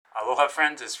Aloha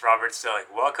friends, it's Robert Stellick.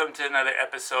 Welcome to another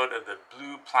episode of the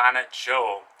Blue Planet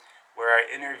Show, where I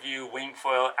interview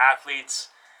wingfoil athletes,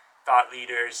 thought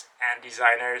leaders, and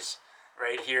designers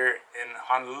right here in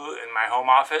Honolulu in my home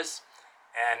office.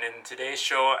 And in today's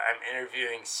show, I'm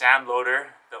interviewing Sam Loader,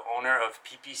 the owner of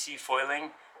PPC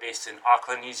Foiling, based in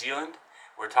Auckland, New Zealand.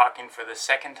 We're talking for the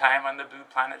second time on the Blue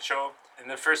Planet Show. In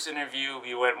the first interview,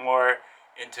 we went more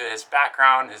into his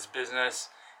background, his business,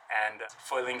 and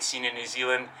foiling scene in New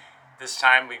Zealand. This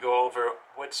time we go over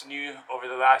what's new over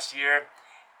the last year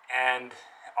and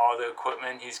all the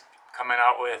equipment he's coming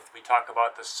out with. We talk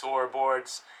about the soar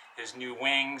boards, his new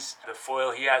wings, the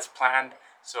foil he has planned.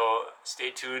 So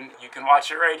stay tuned. You can watch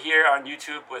it right here on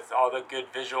YouTube with all the good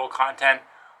visual content,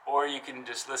 or you can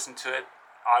just listen to it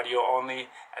audio only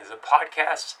as a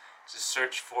podcast. Just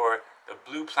search for the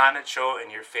Blue Planet Show in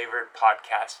your favorite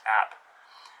podcast app.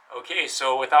 Okay,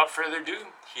 so without further ado,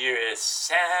 here is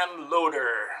Sam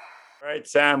Loader. All right,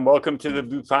 Sam, welcome to the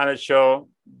Blue Planet Show.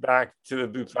 Back to the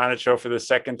Blue Planet Show for the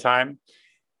second time.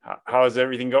 How's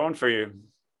everything going for you?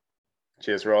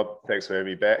 Cheers, Rob. Thanks for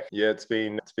having me back. Yeah, it's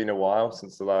been a while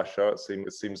since the last show.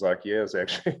 It seems like years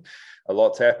actually. A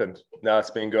lot's happened. No, it's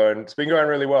been going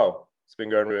really well.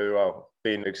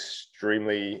 Been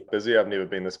extremely busy. I've never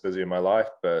been this busy in my life,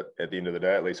 but at the end of the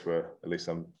day, at least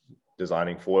I'm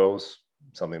designing foils,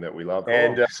 something that we love. Cool.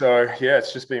 And so yeah,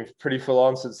 it's just been pretty full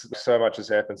on since so much has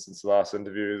happened since the last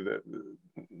interview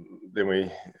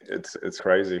it's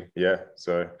crazy. Yeah.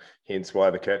 So hence why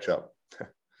the catch up.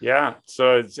 Yeah.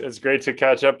 So it's great to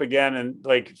catch up again. And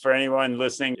like for anyone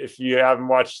listening, if you haven't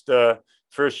watched the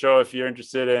first show, if you're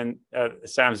interested in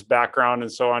Sam's background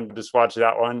and so on, just watch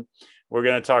that one. We're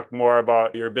going to talk more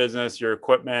about your business, your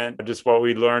equipment, just what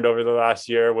we learned over the last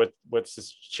year,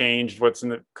 what's changed, what's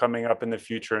coming up in the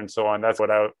future, and so on. That's what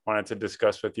I wanted to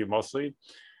discuss with you mostly.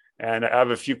 And I have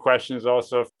a few questions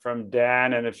also from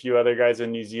Dan and a few other guys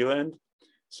in New Zealand.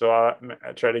 So I'll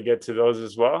try to get to those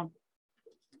as well.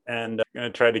 And I'm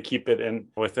going to try to keep it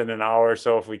within an hour or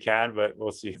so if we can, but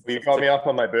we'll see. Well, you got me up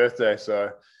on my birthday, so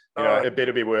it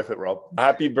better be worth it, Rob.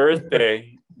 Happy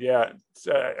birthday. Yeah.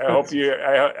 So I hope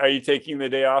are you taking the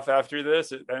day off after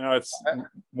this? I know it's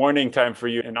morning time for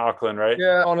you in Auckland, right?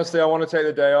 Yeah, honestly, I want to take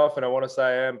the day off and I want to say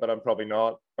I am, but I'm probably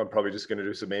not. I'm probably just going to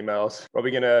do some emails.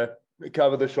 Probably going to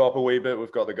cover the shop a wee bit.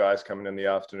 We've got the guys coming in the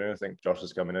afternoon. I think Josh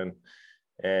is coming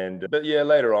in. But yeah,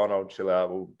 later on, I'll chill out.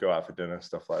 We'll go out for dinner,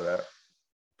 stuff like that.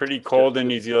 Pretty cold in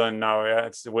New Zealand now. Yeah,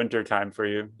 it's the winter time for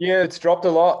you. Yeah, it's dropped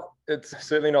a lot. It's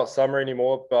certainly not summer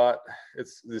anymore, but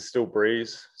there's still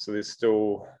breeze, so there's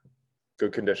still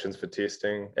good conditions for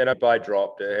testing. And if I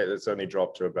dropped, it's only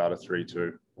dropped to about a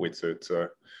 3-2 wetsuit, so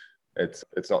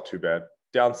it's not too bad.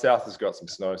 Down south has got some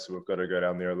snow, so we've got to go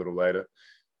down there a little later,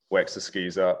 wax the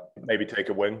skis up, maybe take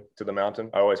a wing to the mountain.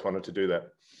 I always wanted to do that.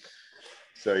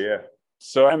 So yeah.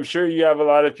 So I'm sure you have a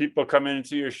lot of people coming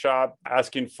into your shop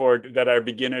asking that are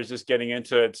beginners just getting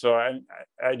into it. So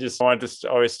I just want to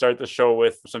always start the show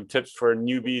with some tips for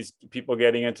newbies, people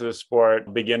getting into the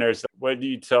sport, beginners. What do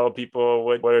you tell people?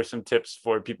 What are some tips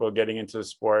for people getting into the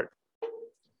sport?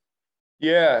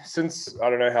 Yeah, I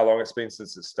don't know how long it's been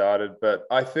since it started, but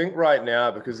I think right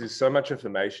now, because there's so much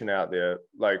information out there,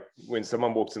 like when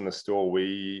someone walks in the store,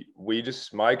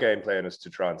 my game plan is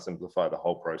to try and simplify the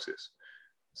whole process.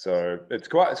 So it's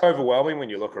overwhelming when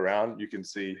you look around. You can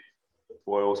see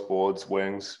foils, boards,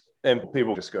 wings, and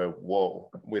people just go, whoa,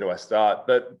 where do I start?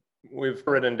 But we've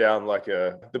written down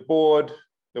the board,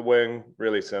 the wing,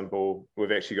 really simple.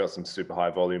 We've actually got some super high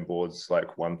volume boards,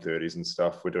 like 130s and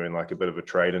stuff. We're doing like a bit of a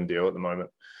trade-in deal at the moment.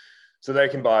 So they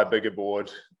can buy a bigger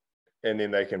board and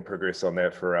then they can progress on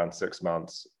that for around 6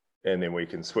 months. And then we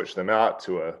can switch them out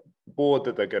to a board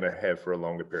that they're going to have for a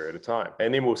longer period of time.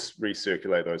 And then we'll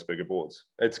recirculate those bigger boards.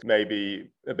 It's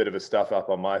maybe a bit of a stuff up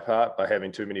on my part by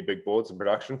having too many big boards in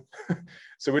production.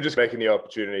 So we're just making the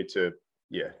opportunity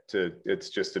it's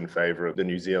just in favor of the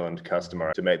New Zealand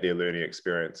customer to make their learning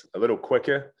experience a little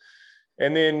quicker.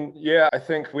 And then, I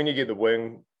think when you get the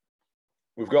wing,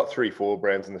 we've got 3-4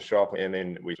 brands in the shop, and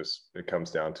then it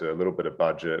comes down to a little bit of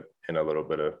budget and a little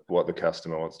bit of what the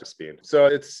customer wants to spend. So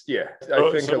it's,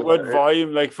 what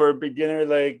volume, like for a beginner,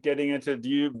 like getting into, do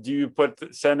you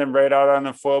send them right out on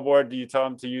a foil board? Do you tell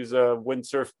them to use a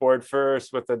windsurf board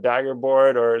first with a dagger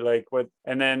board, or like what?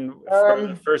 And then for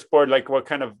the first board, like what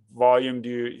kind of volume do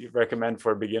you recommend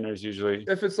for beginners usually?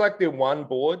 If it's like their one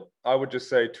board, I would just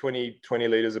say 20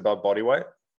 liters above body weight.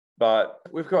 But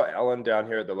we've got Alan down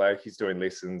here at the lake. He's doing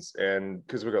lessons, and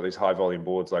because we've got these high volume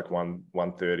boards like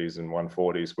 130s and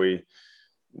 140s,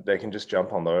 they can just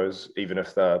jump on those. Even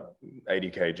if they're 80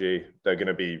 kg, they're going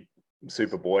to be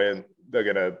super buoyant. They're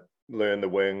going to learn the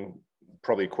wing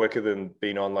probably quicker than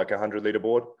being on like a 100 liter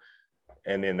board.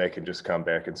 And then they can just come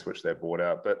back and switch that board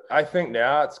out. But I think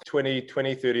now it's 20,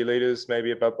 30 liters,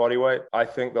 maybe above body weight. I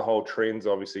think the whole trend's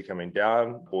obviously coming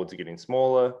down. Boards are getting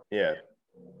smaller. Yeah.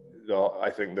 I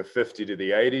think the 50 to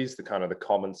the 80s, the kind of the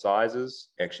common sizes.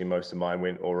 Actually, most of mine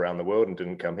went all around the world and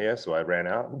didn't come here, so I ran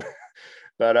out.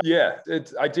 But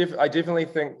I definitely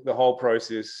think the whole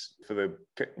process for the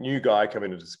new guy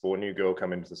coming into the sport, new girl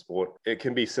coming into the sport, it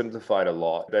can be simplified a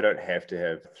lot. They don't have to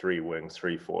have 3 wings,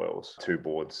 3 foils, 2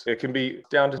 boards. It can be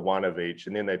down to 1 of each,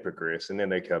 and then they progress, and then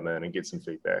they come in and get some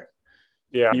feedback.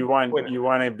 Yeah, you want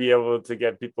to be able to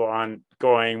get people on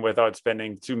going without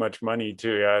spending too much money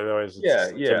too. Yeah, otherwise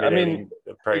it's I mean,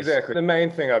 the price. Exactly. The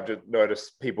main thing I've just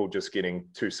noticed, people just getting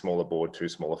too small a board, too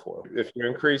small a foil. If you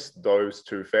increase those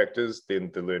 2 factors,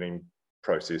 then the learning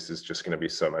process is just going to be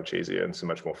so much easier and so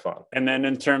much more fun. And then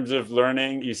in terms of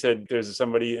learning, you said there's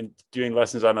somebody doing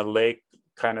lessons on a lake,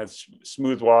 kind of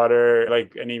smooth water.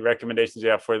 Like, any recommendations you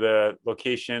have for the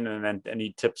location, and then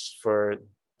any tips for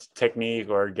technique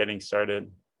or getting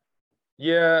started?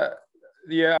 Yeah,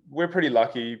 we're pretty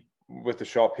lucky with the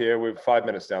shop here. We're 5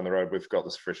 minutes down the road. We've got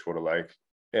this freshwater lake,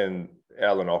 and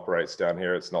Alan operates down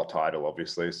here. It's not tidal,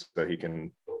 obviously, so he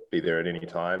can be there at any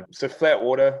time. So flat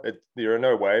water, there are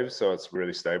no waves, so it's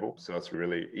really stable. So it's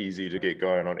really easy to get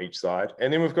going on each side.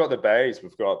 And then we've got the bays.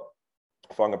 We've got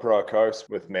Whangaparoa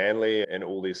Coast with Manly and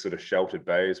all these sort of sheltered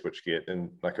bays, which get in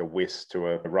like a west to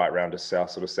a right round to south,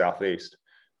 sort of southeast.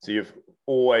 So you've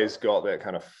always got that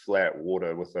kind of flat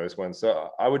water with those winds. So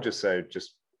I would just say,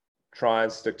 just try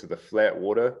and stick to the flat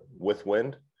water with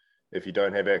wind if you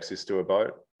don't have access to a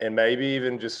boat. And maybe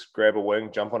even just grab a wing,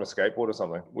 jump on a skateboard or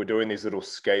something. We're doing these little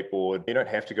skateboard. You don't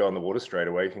have to go in the water straight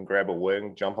away. You can grab a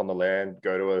wing, jump on the land,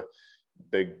 go to a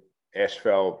big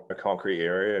asphalt, a concrete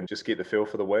area, and just get the feel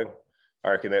for the wing.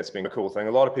 I reckon that's been a cool thing.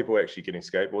 A lot of people are actually getting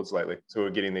skateboards lately. So we're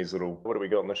getting these little, what do we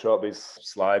got in the shop? These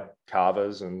slide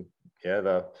carvers, and yeah,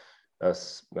 they're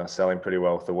selling pretty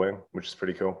well with the wing, which is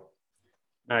pretty cool.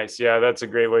 Nice. Yeah, that's a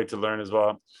great way to learn as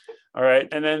well. All right.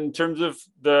 And then in terms of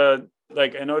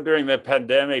I know during the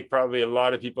pandemic, probably a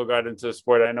lot of people got into the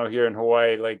sport. I know here in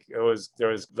Hawaii, there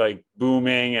was like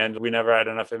booming, and we never had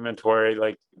enough inventory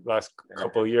like last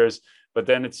couple of years. But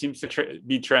then it seems to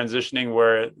be transitioning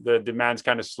where the demand's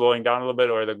kind of slowing down a little bit,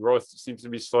 or the growth seems to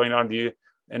be slowing down.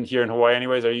 And here in Hawaii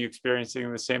anyways, are you experiencing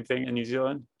the same thing in New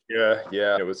Zealand? Yeah.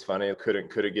 It was funny.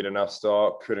 Couldn't get enough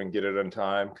stock, couldn't get it in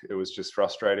time. It was just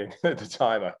frustrating at the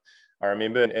time. I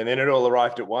remember, and then it all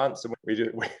arrived at once, and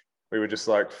we were just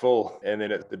like full, and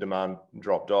then the demand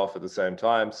dropped off at the same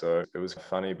time. So it was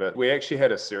funny, but we actually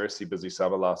had a seriously busy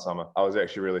summer last summer. I was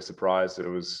actually really surprised that it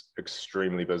was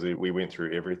extremely busy. We went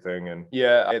through everything, and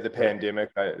at the pandemic,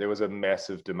 there was a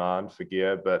massive demand for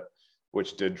gear, but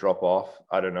which did drop off.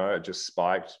 I don't know, it just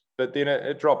spiked. But then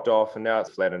it dropped off, and now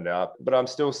it's flattened out. But I'm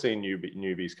still seeing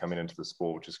newbies coming into the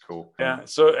sport, which is cool. Yeah.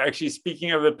 So actually,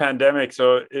 speaking of the pandemic,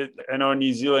 I know in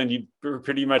New Zealand, you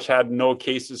pretty much had no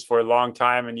cases for a long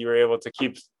time, and you were able to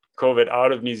keep COVID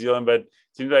out of New Zealand. But it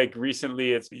seems like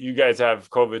recently, you guys have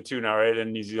COVID too now, right,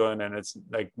 in New Zealand, and it's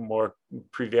like more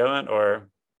prevalent, or?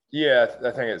 Yeah,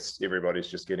 I think it's everybody's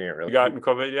just getting it. Really. You gotten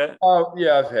COVID yet? Oh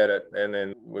yeah, I've had it, and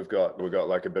then we've got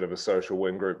like a bit of a social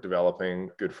wing group developing,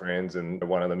 good friends, and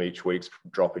one of them each week's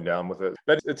dropping down with it.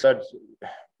 But it's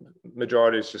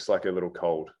majority is just like a little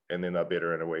cold, and then they're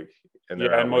better in a week.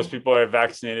 And most people are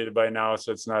vaccinated by now,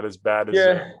 so it's not as bad as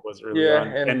it was early on.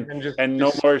 And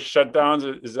no more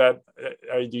shutdowns. Is that?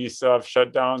 Do you still have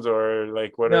shutdowns, or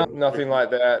like what? No, nothing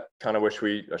like that. Kind of wish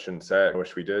I shouldn't say it. I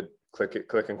wish we did.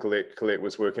 Click and collect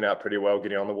was working out pretty well,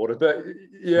 getting on the water. But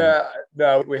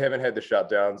no, we haven't had the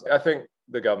shutdowns. I think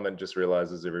the government just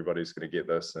realizes everybody's going to get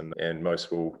this, and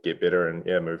most will get better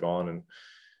and move on and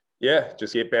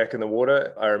just get back in the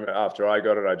water. I remember after I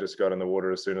got it, I just got in the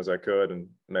water as soon as I could and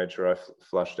made sure I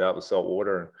flushed out the salt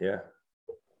water. And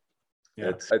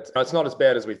it's not as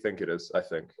bad as we think it is. I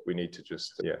think we need to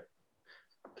just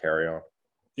carry on.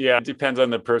 Yeah, it depends on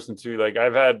the person too. Like I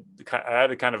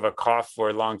had a kind of a cough for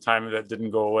a long time that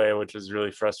didn't go away, which is really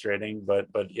frustrating. But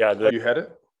yeah. You had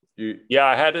it?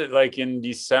 I had it like in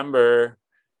December,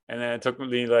 and then it took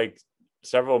me like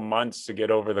several months to get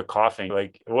over the coughing.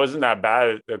 Like it wasn't that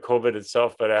bad, the COVID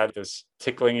itself, but I had this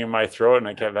tickling in my throat, and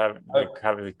I kept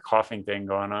having the coughing thing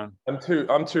going on.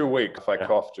 I'm too weak if I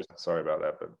cough. Just sorry about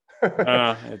that,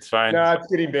 but it's fine. No, it's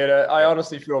getting better. I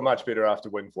honestly feel much better after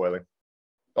wing foiling.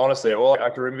 Honestly, I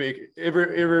can remember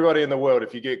everybody in the world,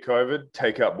 if you get COVID,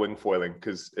 take up wing foiling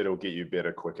because it'll get you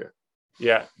better quicker.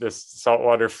 Yeah, this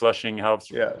saltwater flushing helps.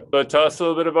 Yeah. But tell us a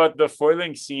little bit about the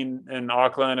foiling scene in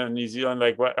Auckland and New Zealand.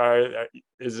 Like,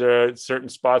 is there certain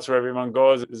spots where everyone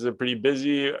goes? Is it pretty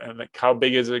busy? And like, how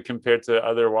big is it compared to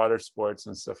other water sports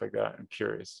and stuff like that? I'm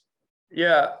curious.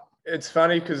 Yeah, it's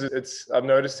funny because I'm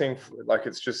noticing like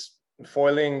it's just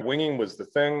foiling, winging was the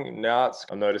thing. Now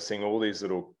I'm noticing all these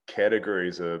little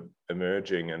categories are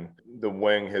emerging, and the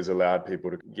wing has allowed people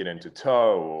to get into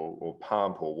tow or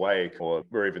pump or wake, or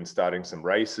we're even starting some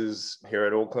races here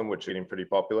at Auckland, which are getting pretty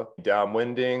popular.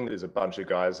 Downwinding, there's a bunch of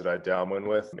guys that I downwind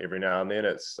with every now and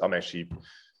then. I'm actually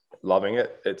loving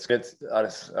it. It's I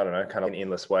don't know, kind of an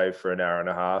endless wave for an hour and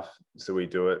a half. So we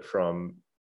do it from,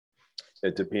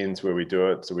 it depends where we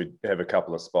do it. So we have a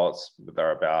couple of spots that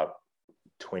are about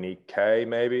 20K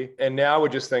maybe. And now we're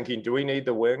just thinking, do we need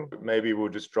the wing? Maybe we'll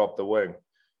just drop the wing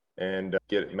and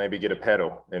get a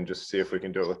paddle and just see if we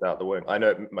can do it without the wing. I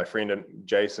know my friend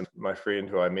Jason, my friend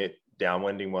who I met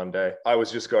downwinding one day, I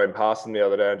was just going past him the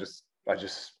other day and I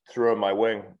just threw him my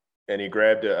wing and he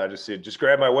grabbed it. I just said, just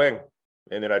grab my wing.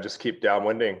 And then I just keep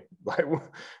downwinding, like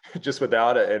just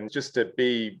without it. And just to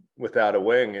be without a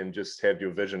wing and just have your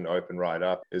vision open right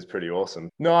up is pretty awesome.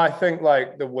 No, I think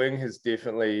like the wing has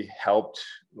definitely helped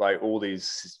like all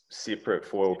these separate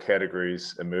foil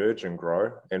categories emerge and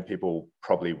grow. And people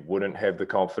probably wouldn't have the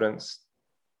confidence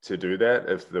to do that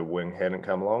if the wing hadn't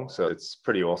come along. So it's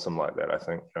pretty awesome like that, I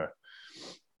think.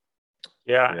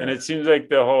 Yeah, and it seems like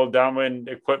the whole downwind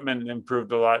equipment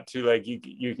improved a lot too. Like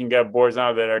you can get boards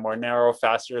now that are more narrow,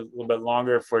 faster, a little bit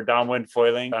longer for downwind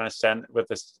foiling on a stand with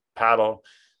a paddle.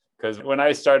 Because when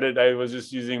I started, I was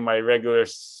just using my regular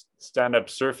stand-up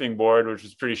surfing board, which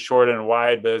was pretty short and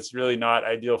wide, but it's really not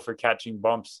ideal for catching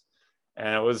bumps.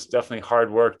 And it was definitely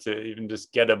hard work to even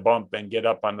just get a bump and get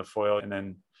up on the foil. And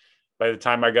then by the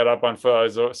time I got up on foil, I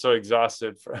was so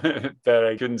exhausted that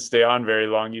I couldn't stay on very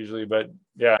long usually. But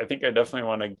yeah, I think I definitely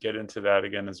want to get into that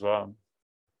again as well.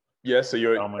 Yeah, so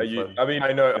I mean,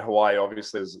 I know in Hawaii,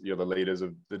 obviously, you're the leaders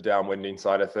of the downwinding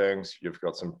side of things. You've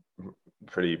got some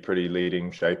pretty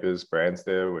leading shapers brands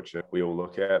there, which we all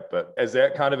look at. But is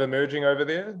that kind of emerging over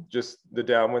there, just the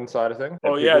downwind side of things?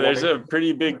 Oh yeah, there's a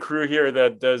pretty big crew here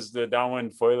that does the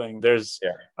downwind foiling. There's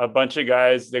a bunch of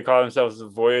guys, they call themselves the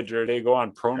Voyager. They go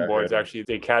on prone boards, actually.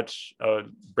 They catch a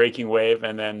breaking wave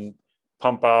and then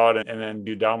pump out and then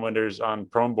do downwinders on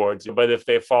prone boards. But if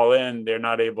they fall in, they're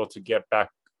not able to get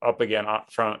back up again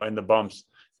from in the bumps.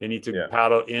 They need to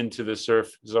paddle into the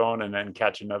surf zone and then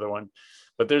catch another one.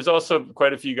 But there's also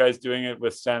quite a few guys doing it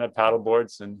with stand-up paddle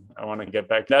boards, and I want to get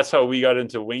back. That's how we got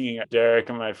into winging. Derek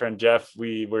and my friend Jeff,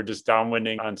 we were just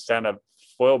downwinding on stand-up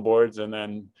foil boards, and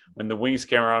then when the wings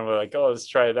came around, we're like, oh, let's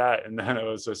try that, and then it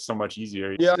was just so much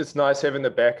easier. Yeah, it's nice having the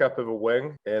backup of a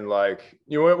wing, and like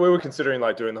we were considering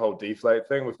like doing the whole deflate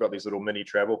thing. We've got these little mini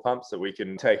travel pumps that we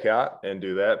can take out and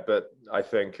do that. But I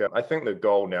think the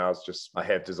goal now is just, I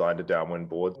have designed a downwind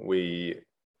board.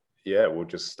 We'll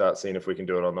just start seeing if we can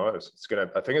do it on those.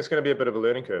 I think it's gonna be a bit of a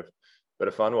learning curve, but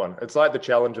a fun one. It's like the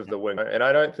challenge of the wing, and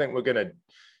I don't think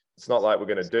it's not like we're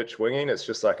gonna ditch winging. It's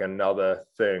just like another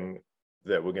thing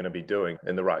that we're going to be doing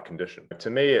in the right condition. To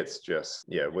me, it's just,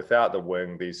 without the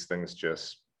wing, these things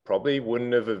just probably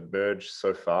wouldn't have emerged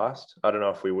so fast. I don't know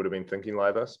if we would have been thinking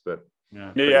like this, but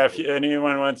if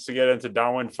anyone wants to get into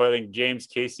downwind foiling, James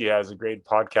Casey has a great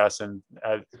podcast and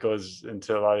goes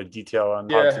into a lot of detail on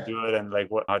how to do it and like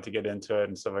how to get into it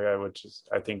and stuff like that, which is,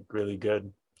 I think, really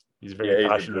good. He's very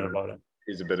passionate about it.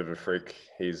 He's a bit of a freak.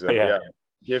 He's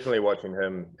definitely watching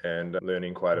him and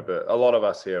learning quite a bit. A lot of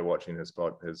us here watching his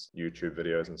YouTube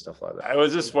videos and stuff like that. I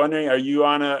was just wondering, are you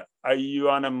on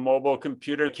a mobile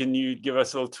computer? Can you give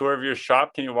us a little tour of your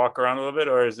shop? Can you walk around a little bit,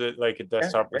 or is it like a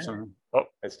desktop or something? Oh,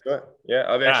 let's do it.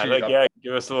 Yeah,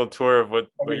 give us a little tour of what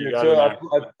you got.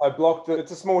 I blocked it.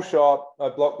 It's a small shop. I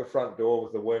blocked the front door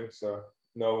with the wing, so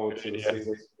no one would see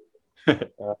this.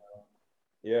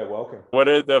 Welcome. What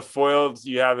are the foils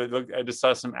you have? I just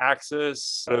saw some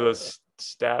Axis. What are those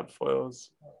stab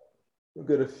foils? We've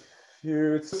got a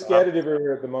few. It's scattered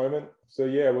everywhere at the moment. So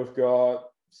we've got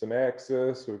some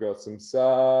Axis, we've got some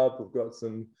sub, we've got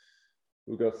some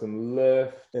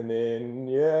lift, and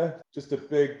then just a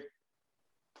big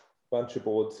bunch of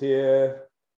boards here,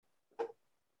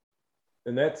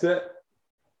 and that's it.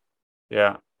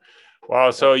 Yeah.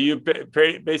 Wow. So you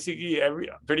basically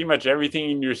pretty much everything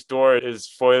in your store is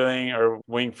foiling or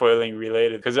wing foiling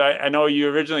related. Because I know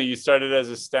you started as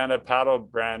a stand-up paddle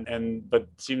brand, but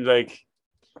it seems like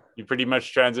you pretty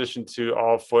much transitioned to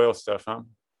all foil stuff, huh?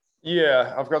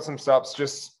 Yeah, I've got some subs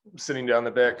just sitting down the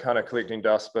back, kind of collecting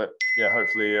dust. But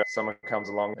hopefully someone comes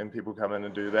along and people come in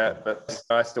and do that. But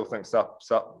I still think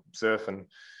surf and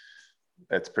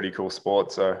it's pretty cool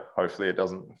sport. So hopefully it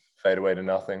doesn't fade away to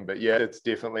nothing. But yeah, it's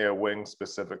definitely a wing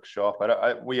specific shop.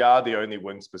 We are the only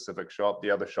wing specific shop.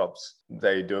 The other shops,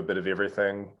 they do a bit of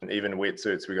everything. And even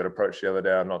wetsuits, we got approached the other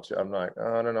day. I'm like,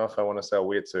 oh, I don't know if I want to sell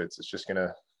wetsuits. It's just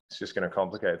gonna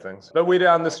complicate things. But we're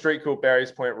down the street called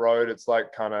Barry's Point Road. It's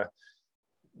like kind of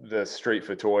the street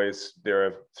for toys. There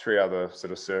are 3 other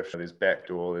sort of surf. There's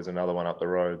Backdoor, there's another one up the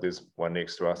road, there's one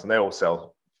next to us, and they all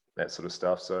sell that sort of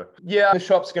stuff. So yeah, the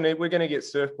shop's we're gonna get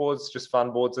surfboards, just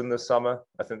fun boards in the summer.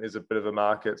 I think there's a bit of a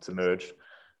market to merge.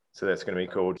 So that's going to be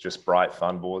called just bright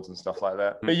fun boards and stuff like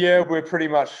that. But yeah, we're pretty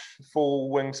much full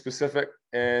wing specific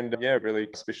and yeah, really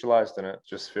specialized in it.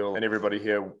 Just feel, and everybody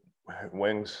here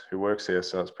wings who works here.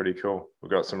 So it's pretty cool.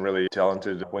 We've got some really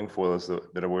talented wing foilers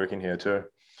that are working here too.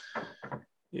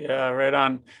 Yeah, right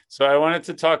on. So I wanted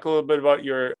to talk a little bit about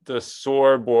the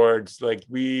Soar boards. Like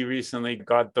we recently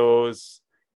got those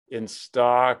in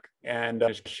stock and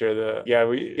share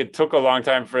it took a long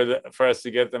time for us to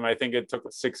get them. I think it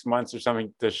took 6 months or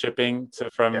something to shipping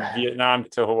from Vietnam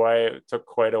to Hawaii. It took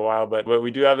quite a while, but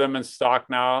we do have them in stock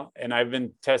now, and I've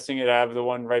been testing it. I have the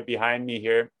one right behind me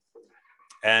here.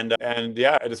 And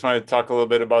yeah, I just wanted to talk a little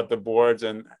bit about the boards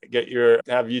and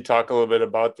have you talk a little bit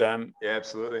about them. Yeah,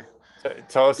 absolutely.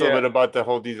 Tell us a little bit about the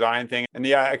whole design thing. And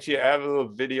yeah, actually, I have a little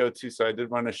video too, so I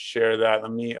did want to share that.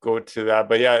 Let me go to that.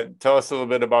 But yeah, tell us a little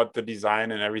bit about the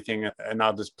design and everything, and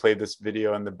I'll just play this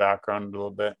video in the background a little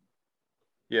bit.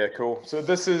 Yeah, cool. So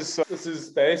this is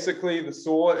basically, the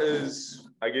Soar is,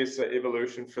 I guess, an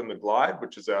evolution from the Glide,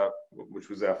 which was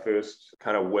our first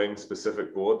kind of wing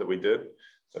specific board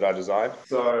that I designed.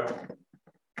 So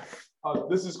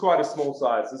this is quite a small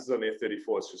size. This is an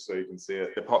F34, just so you can see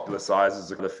it. The popular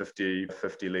sizes are the 50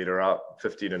 liter up,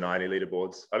 50 to 90 liter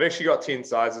boards. I've actually got 10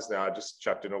 sizes now. I just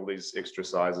chucked in all these extra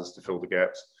sizes to fill the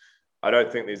gaps. I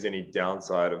don't think there's any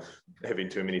downside of having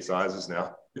too many sizes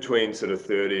now, between sort of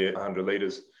 30 and 100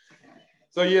 liters.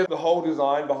 So yeah, the whole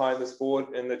design behind this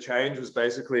board and the change was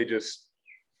basically just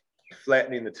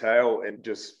flattening the tail and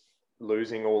just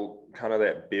losing all kind of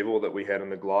that bevel that we had in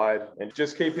the Glide and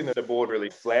just keeping the board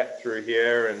really flat through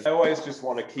here. And I always just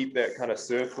want to keep that kind of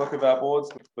surf look of our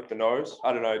boards with the nose.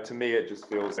 I don't know, to me it just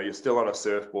feels like you're still on a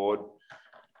surfboard.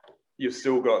 You've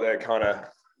still got that kind of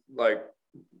like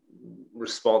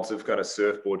responsive kind of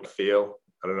surfboard feel.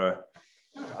 I don't know.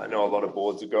 I know a lot of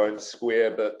boards are going square,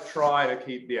 but try to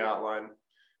keep the outline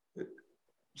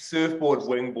surfboard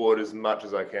wingboard as much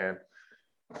as I can.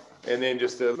 And then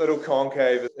just a little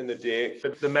concave in the deck.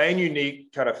 But the main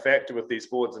unique kind of factor with these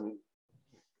boards, and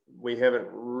we haven't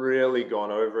really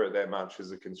gone over it that much, is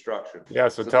the construction. Yeah,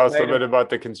 so tell us a little bit about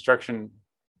the construction.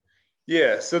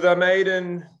 Yeah, so they're made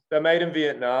in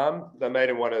Vietnam. They're made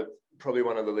in probably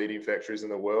one of the leading factories in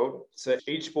the world. So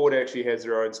each board actually has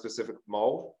their own specific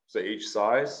mold. So each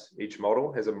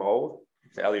model has a mold,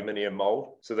 aluminium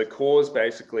mold. So the core is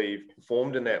basically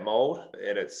formed in that mold,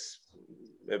 and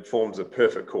it forms a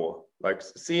perfect core. Like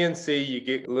CNC, you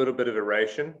get a little bit of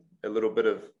aeration, a little bit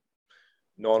of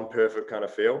non-perfect kind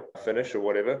of finish or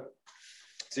whatever.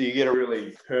 So you get a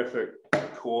really perfect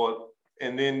core.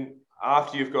 And then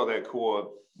after you've got that core,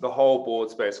 the whole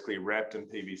board's basically wrapped in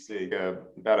PPC,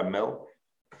 about a mil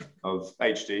of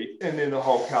HD, and then the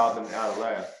whole carbon outer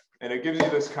layer. And it gives you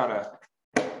this kind of,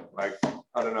 like,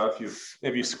 I don't know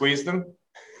if you squeezed them.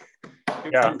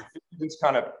 Yeah. This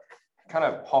kind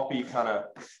of poppy, kind of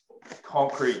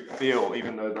concrete feel,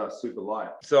 even though they're super light.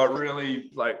 So it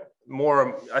really, like,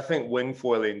 I think wing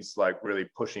foiling's like really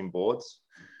pushing boards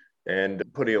and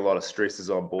putting a lot of stresses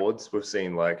on boards. We've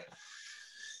seen like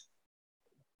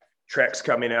tracks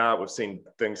coming out, we've seen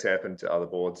things happen to other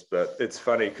boards, but it's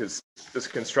funny because this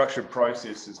construction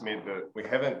process has meant that we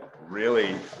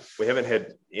haven't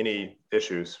had any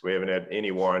issues. We haven't had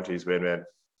any warranties. We haven't had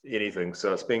anything.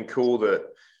 So it's been cool that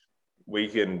we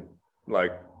can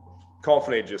like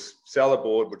confidently just sell a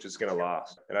board which is going to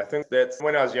last. And I think that's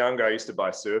when I was younger, I used to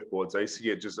buy surfboards. I used to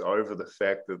get just over the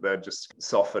fact that they'd just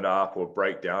soften up or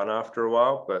break down after a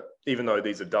while. But even though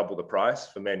these are double the price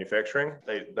for manufacturing,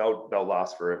 they'll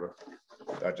last forever.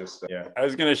 I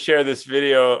was going to share this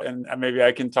video, and maybe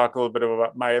I can talk a little bit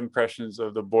about my impressions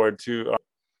of the board too.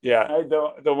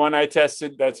 The one I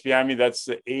tested that's behind me, that's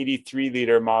the 83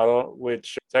 liter model,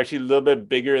 which is actually a little bit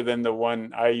bigger than the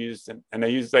one I used. And I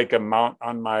used like a mount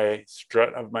on my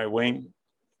strut of my wing.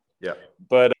 Yeah.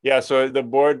 But yeah, so the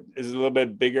board is a little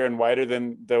bit bigger and wider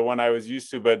than the one I was used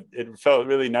to, but it felt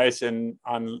really nice. And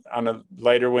on a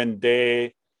lighter wind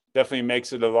day, definitely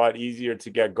makes it a lot easier to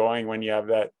get going when you have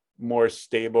that more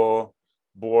stable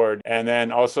board. And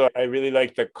then also, I really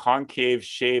like the concave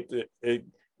shape.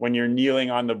 When you're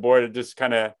kneeling on the board, it just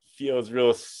kind of feels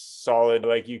real solid.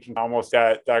 Like you can almost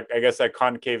that I guess that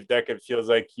concave deck, it feels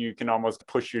like you can almost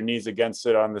push your knees against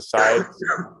it on the side.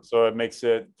 So it makes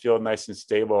it feel nice and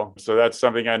stable. So that's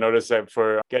something I noticed that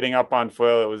for getting up on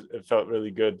foil, it felt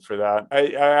really good for that.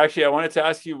 I wanted to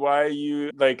ask you why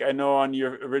you, like, I know on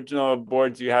your original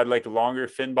boards you had like longer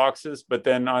fin boxes, but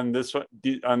then on this one,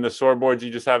 on the Soar boards,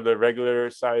 you just have the regular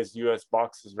size US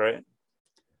boxes, right?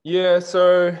 Yeah,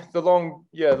 so there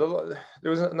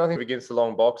was nothing against the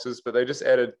long boxes, but they just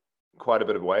added quite a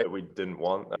bit of weight we didn't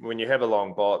want. When you have a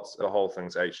long box, the whole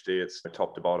thing's HD. It's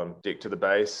top to bottom, deck to the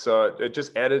base. So it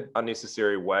just added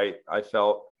unnecessary weight. I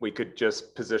felt we could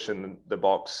just position the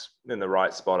box in the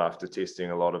right spot after testing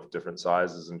a lot of different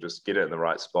sizes and just get it in the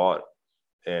right spot.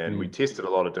 And we tested a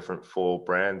lot of different foil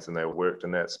brands and they worked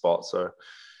in that spot. So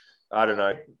I don't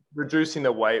know. Reducing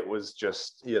the weight was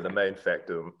just the main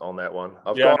factor on that one.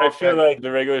 I feel like the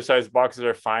regular size boxes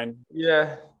are fine.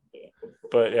 Yeah.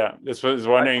 But yeah, this was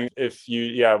wondering if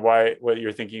you what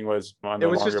your thinking was on the It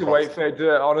was longer just a box. weight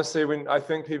factor. Honestly, when I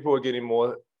think people are getting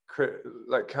more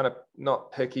like kind of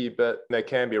not picky, but they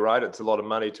can be right. It's a lot of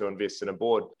money to invest in a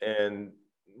board. And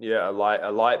yeah, a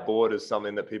light board is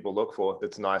something that people look for.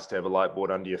 It's nice to have a light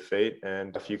board under your feet.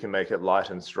 And if you can make it light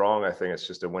and strong, I think it's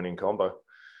just a winning combo.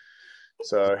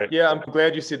 So yeah, I'm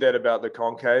glad you said that about the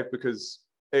concave because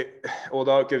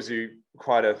although it gives you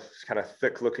quite a kind of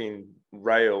thick looking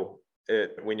rail,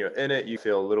 when you're in it, you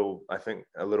feel a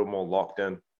little more locked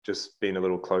in, just being a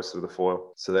little closer to the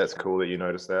foil. So that's cool that you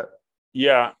noticed that.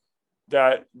 Yeah,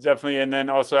 that definitely. And then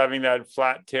also having that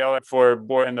flat tail for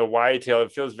board and the wide tail,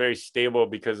 it feels very stable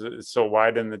because it's so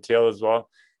wide in the tail as well.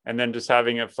 And then just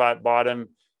having a flat bottom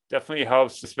definitely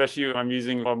helps, especially when I'm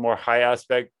using a more high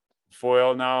aspect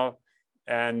foil now,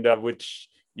 and which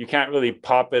you can't really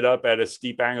pop it up at a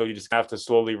steep angle. You just have to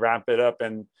slowly ramp it up.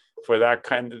 And for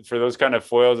those kind of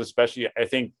foils, especially, I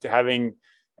think having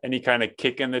any kind of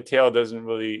kick in the tail doesn't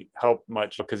really help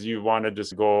much because you want to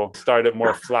just start it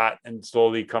more flat and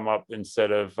slowly come up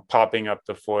instead of popping up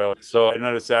the foil. So I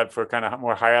noticed that for kind of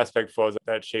more high aspect foils,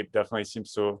 that shape definitely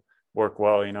seems to work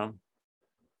well,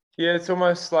 Yeah, it's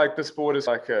almost like this board is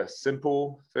like a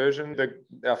simple version.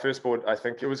 Our first board, I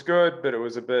think it was good, but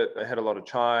it had a lot of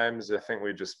chimes. I think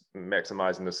we're just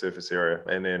maximizing the surface area.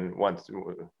 And then once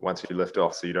you lift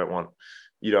off, so you don't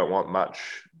want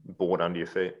much board under your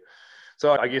feet.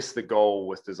 So I guess the goal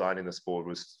with designing this board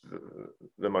was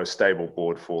the most stable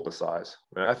board for the size.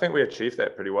 And I think we achieved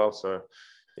that pretty well. So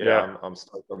yeah. I'm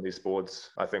stoked on these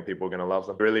boards. I think people are going to love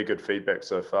them. Really good feedback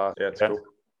so far. Yeah, it's cool.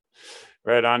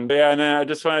 Right on. Yeah, and then I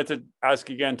just wanted to ask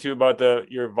again too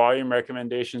about your volume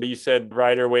recommendation. You said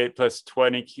rider weight plus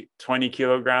 20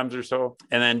 kilograms or so.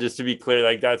 And then just to be clear,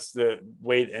 like that's the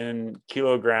weight in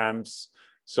kilograms.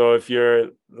 So if you're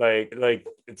like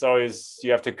it's always,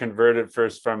 you have to convert it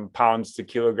first from pounds to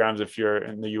kilograms if you're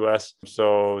in the US.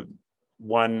 So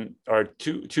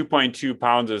 2.2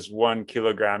 pounds is 1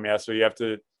 kilogram. Yeah. So you have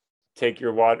to take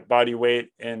your body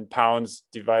weight in pounds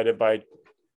divided by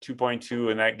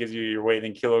 2.2, and that gives you your weight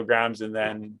in kilograms, and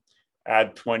then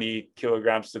add 20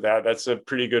 kilograms to that. That's a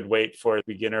pretty good weight for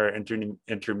beginner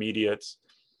intermediates.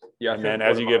 Yeah. And then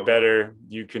as you get better,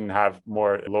 you can have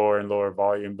more lower and lower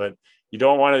volume, but you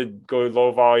don't want to go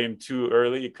low volume too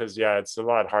early because it's a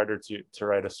lot harder to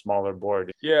ride a smaller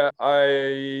board. Yeah,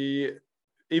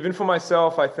 even for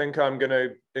myself, I think I'm going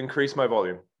to increase my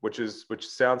volume, which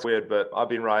sounds weird, but I've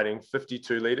been riding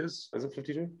 52 liters. Is it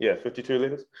 52? Yeah, 52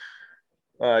 liters.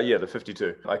 The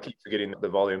 52. I keep forgetting the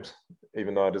volumes,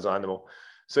 even though I designed them all.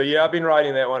 So yeah, I've been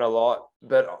riding that one a lot.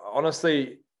 But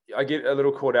honestly, I get a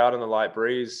little caught out in the light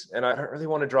breeze, and I don't really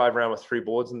want to drive around with 3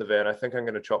 boards in the van. I think I'm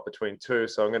going to chop between 2.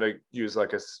 So I'm going to use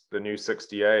like the new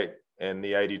 68 and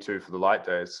the 82 for the light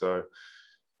days. So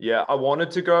yeah, I wanted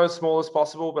to go as small as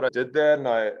possible, but I did that, and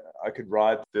I could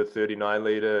ride the 39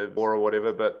 liter or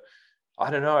whatever. But I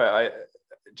don't know. I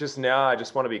just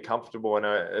want to be comfortable, and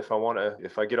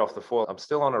if I get off the foil, I'm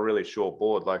still on a really short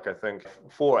board. Like I think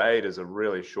 4.8 is a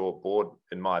really short board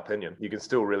in my opinion. You can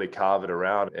still really carve it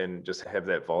around and just have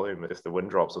that volume if the wind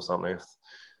drops or something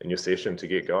in your session to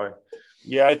get going.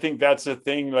 Yeah, I think that's the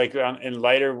thing. Like on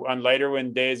lighter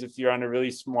wind days, if you're on a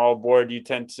really small board, you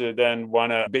tend to then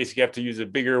want to basically have to use a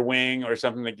bigger wing or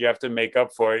something that you have to make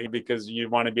up for it because you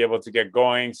want to be able to get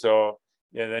going. So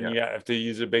you have to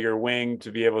use a bigger wing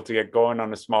to be able to get going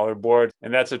on a smaller board.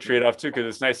 And that's a trade-off too, because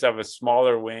it's nice to have a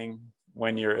smaller wing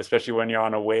especially when you're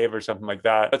on a wave or something like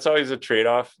that. That's always a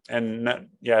trade-off. And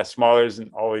smaller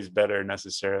isn't always better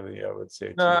necessarily, I would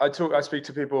say. No, I speak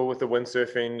to people with the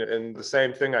windsurfing, and the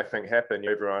same thing I think happened.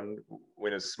 Everyone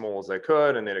went as small as they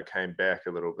could, and then it came back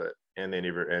a little bit, and then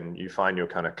and you find your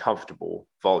kind of comfortable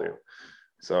volume.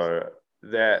 So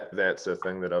that's a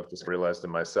thing that I've just realized in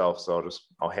myself. So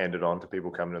I'll hand it on to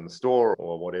people coming in the store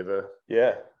or whatever.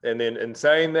 Yeah. And then in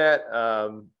saying that,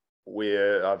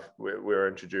 we're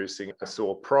introducing a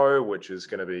saw pro, which is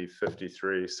going to be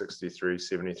 53, 63,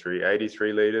 73,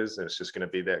 83 liters, and it's just going to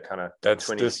be that kind of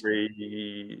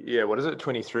 23. Yeah, what is it?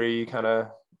 23 kind of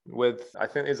width. I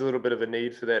think there's a little bit of a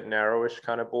need for that narrowish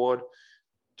kind of board,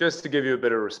 just to give you a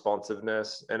bit of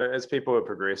responsiveness. And as people are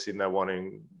progressing, they're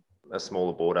wanting a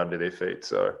smaller board under their feet.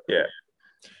 So yeah.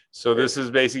 So this is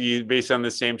basically based on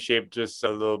the same shape, just a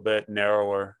little bit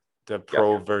narrower, the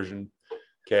pro version.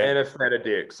 Okay. And a flatter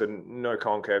deck, so no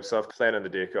concave. So I've flattened the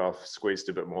deck off, squeezed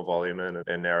a bit more volume in,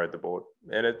 and narrowed the board.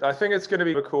 And I think it's going to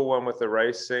be a cool one with the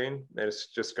race scene. And it's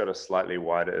just got a slightly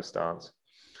wider stance.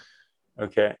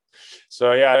 Okay.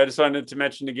 So yeah, I just wanted to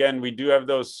mention again, we do have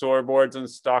those SOAR boards in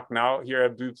stock now here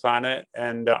at Blue Planet,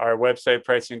 and our website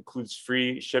price includes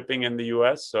free shipping in the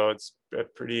US. So it's a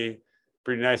pretty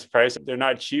nice price. They're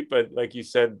not cheap, but like you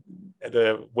said,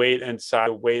 the weight and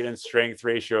size, weight and strength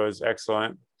ratio is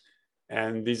excellent.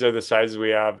 And these are the sizes we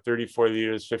have: 34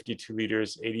 liters, 52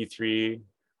 liters, 83,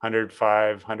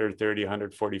 105, 130,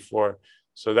 144.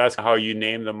 So that's how you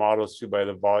name the models too, by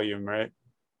the volume, right?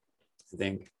 I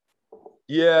think.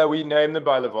 Yeah, we name them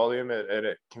by the volume, and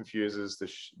it confuses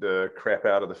the crap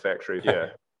out of the factory. Yeah.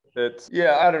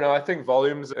 I don't know. I think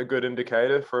volume's a good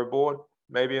indicator for a board,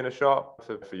 maybe in a shop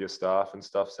for your staff and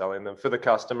stuff selling them. For the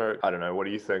customer, I don't know. What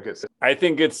do you think? I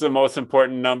think it's the most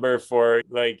important number for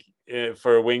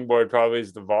for a wingboard, probably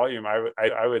is the volume.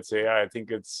 I would say, I think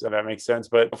that makes sense.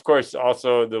 But of course,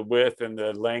 also the width and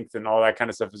the length and all that kind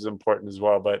of stuff is important as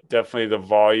well. But definitely the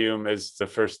volume is the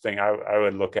first thing I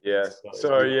would look at. Yeah.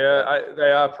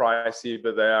 They are pricey,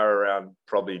 but they are around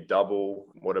probably double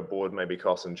what a board maybe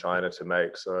costs in China to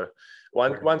make. So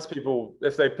once people,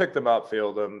 if they pick them up,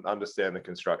 feel them, understand the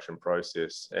construction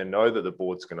process, and know that the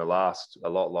board's going to last a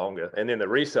lot longer, and then the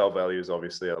resale value is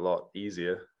obviously a lot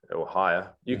easier or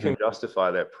higher, you can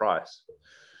justify that price.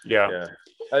 Yeah.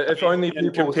 If only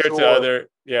people compared to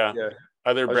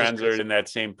other brands are in that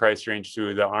same price range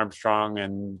too, the Armstrong,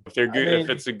 and if they're good, if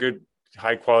it's a good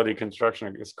high quality construction,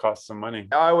 it costs some money.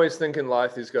 I always think in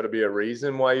life there's got to be a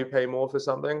reason why you pay more for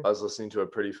something. I was listening to a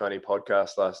pretty funny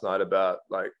podcast last night about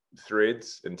like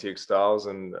threads and textiles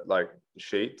and like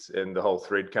sheets, and the whole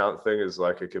thread count thing is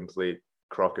like a complete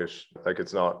crockish. Like,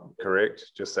 it's not correct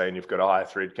just saying you've got a high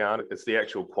thread count. It's the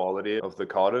actual quality of the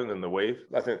cotton and the weave.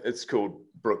 I think it's called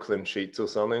Brooklyn Sheets or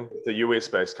something. It's a US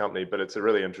based company, but it's a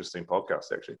really interesting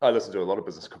podcast actually. I listen to a lot of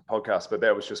business podcasts, but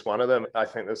that was just one of them. I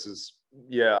think this is,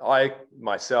 I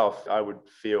would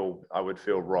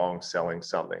feel wrong selling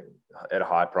something at a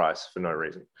high price for no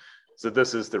reason. So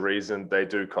this is the reason. They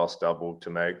do cost double to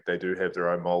make. They do have their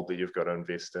own mold that you've got to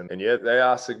invest in. And they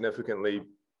are significantly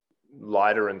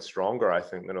lighter and stronger, I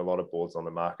think, than a lot of boards on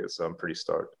the market. So I'm pretty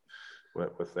stoked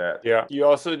with that. Yeah. You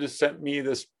also just sent me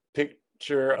this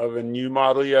picture of a new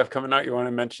model you have coming out. You want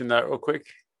to mention that real quick?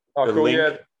 Oh, cool. Link?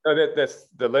 Yeah. No, that's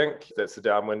the Link. That's the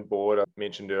downwind board I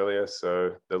mentioned earlier.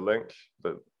 So the Link,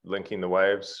 the linking the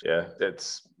waves. Yeah.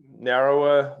 It's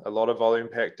narrower, a lot of volume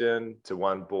packed in to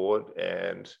one board.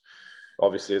 And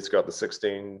obviously it's got the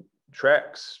 16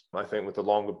 tracks. I think with the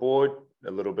longer board, a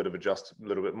little bit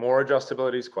more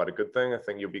adjustability is quite a good thing. I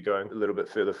think you'll be going a little bit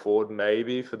further forward,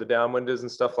 maybe for the downwinders and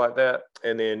stuff like that.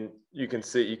 And then you can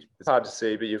see, it's hard to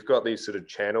see, but you've got these sort of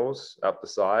channels up the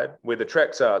side. Where the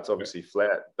tracks are, it's obviously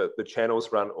flat, but the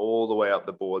channels run all the way up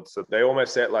the board. So they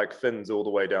almost act like fins all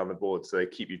the way down the board, so they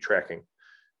keep you tracking.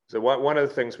 So one of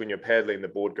the things when you're paddling, the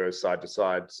board goes side to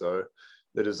side. So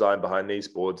the design behind these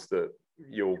boards that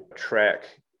you'll track,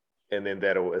 and then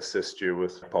that'll assist you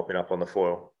with popping up on the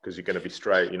foil, because you're going to be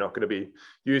straight. You're not going to be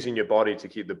using your body to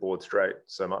keep the board straight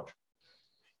so much.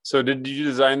 So did you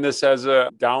design this as a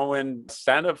downwind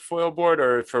stand-up foil board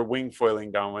or for wing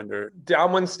foiling downwind? Or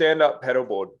downwind stand-up paddle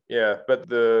board, yeah.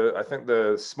 But I think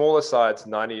the smaller side's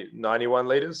 91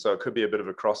 liters, so it could be a bit of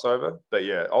a crossover. But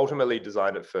yeah, ultimately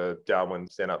designed it for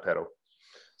downwind stand-up paddle.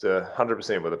 It's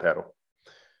 100% with a paddle.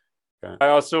 Okay. I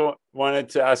also wanted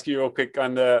to ask you real quick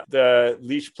on the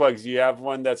leash plugs. You have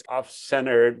one that's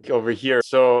off-centered over here.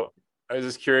 So I was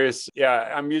just curious.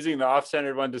 Yeah, I'm using the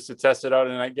off-centered one just to test it out.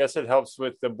 And I guess it helps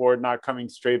with the board not coming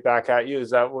straight back at you. Is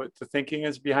that what the thinking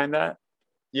is behind that?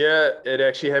 Yeah, it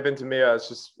actually happened to me. I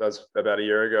was about a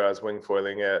year ago, I was wing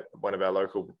foiling at one of our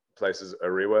local places,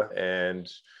 Ariwa, and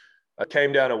I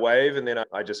came down a wave, and then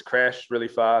I just crashed really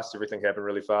fast. Everything happened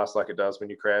really fast, like it does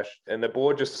when you crash. And the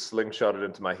board just slingshotted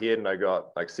into my head, and I got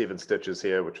like 7 stitches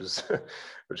here, which was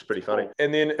pretty funny.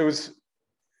 And then it was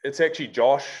it's actually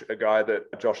Josh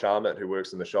Armit, who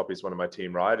works in the shop. He's one of my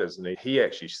team riders. And he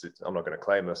actually, I'm not going to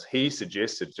claim this, he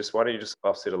suggested, why don't you just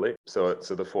offset a leash? So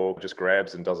the fork just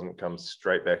grabs and doesn't come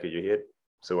straight back at your head.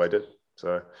 So I did.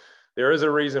 So there is a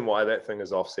reason why that thing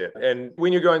is offset. And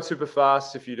when you're going super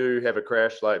fast, if you do have a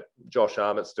crash, like Josh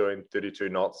Armit's doing 32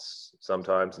 knots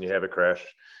sometimes, and you have a crash,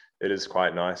 it is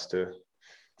quite nice to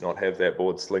not have that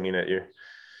board slinging at you.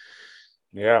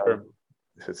 Yeah.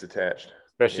 If it's attached.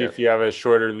 Especially if you have a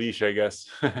shorter leash, I guess.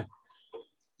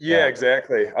 Yeah,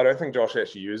 exactly. I don't think Josh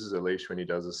actually uses a leash when he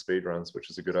does his speed runs, which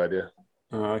is a good idea.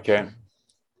 Oh, okay.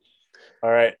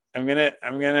 All right. I'm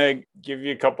gonna give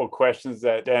you a couple of questions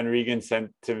that Dan Regan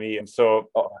sent to me. And so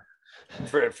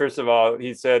first of all,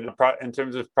 he said, in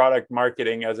terms of product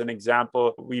marketing, as an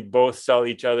example, we both sell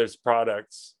each other's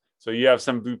products. So you have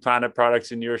some Blue Planet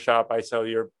products in your shop. I sell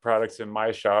your products in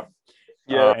my shop.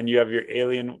 Yeah. And you have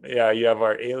you have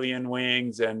our alien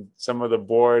wings and some of the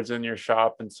boards in your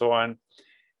shop and so on.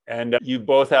 And you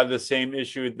both have the same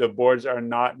issue. The boards are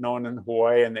not known in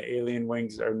Hawaii and the alien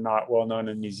wings are not well known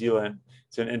in New Zealand.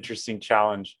 It's an interesting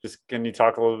challenge. Can you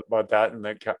talk a little bit about that and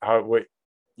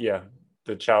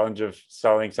the challenge of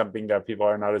selling something that people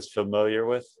are not as familiar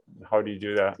with? How do you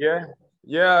do that?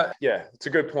 Yeah, it's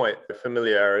a good point.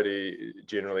 Familiarity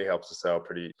generally helps to sell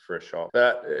pretty for a shop.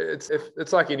 But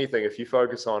it's like anything. If you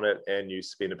focus on it and you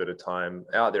spend a bit of time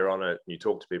out there on it, you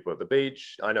talk to people at the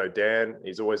beach. I know Dan,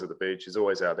 he's always at the beach. He's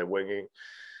always out there winging.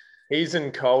 He's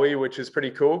in Kauai, which is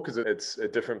pretty cool because it's a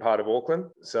different part of Auckland.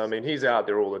 So, I mean, he's out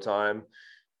there all the time.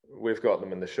 We've got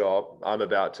them in the shop. I'm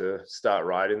about to start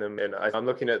riding them, and I'm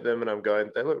looking at them and I'm going,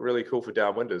 they look really cool for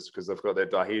downwinders because they've got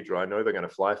that dihedra. I know they're going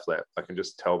to fly flat. I can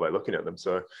just tell by looking at them.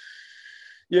 So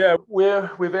yeah,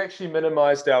 we've actually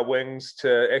minimized our wings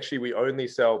to we only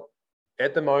sell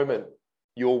at the moment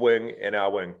your wing and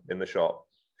our wing in the shop.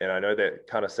 And I know that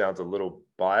kind of sounds a little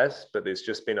biased, but there's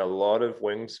just been a lot of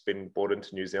wings being brought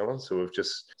into New Zealand, so we've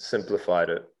just simplified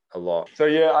it a lot. So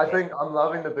yeah, I think I'm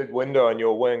loving the big window on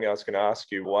your wing. I was going to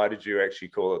ask you, why did you actually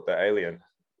call it the alien?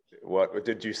 What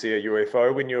did you see a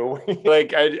UFO when you were winging?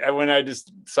 Like when I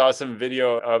just saw some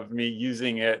video of me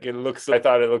using it, I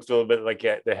thought it looked a little bit like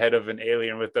the head of an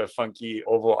alien with the funky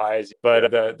oval eyes, but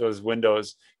those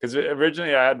windows, because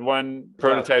originally I had one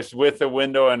prototypes with a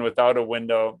window and without a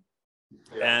window.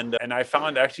 Yeah. And I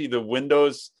found actually the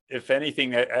windows, if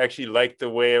anything, I actually liked the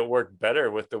way it worked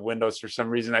better with the windows for some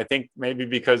reason. I think maybe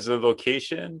because of the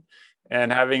location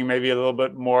and having maybe a little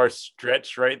bit more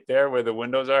stretch right there where the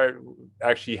windows are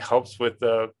actually helps with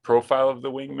the profile of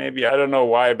the wing. Maybe I don't know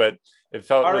why, but it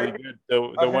felt really good.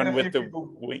 The one with the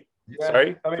wing. Yeah.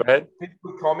 Sorry, I mean, go ahead.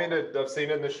 People commented, they've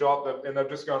seen it in the shop and they've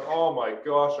just gone, oh my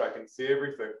gosh, I can see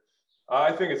everything.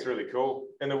 I think it's really cool.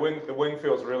 And the wing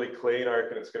feels really clean. I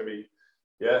reckon it's going to be,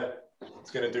 it's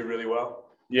going to do really well.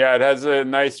 Yeah, it has a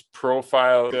nice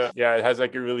profile. Yeah, it has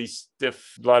like a really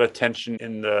stiff, a lot of tension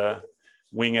in the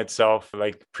wing itself,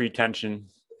 like pre-tension.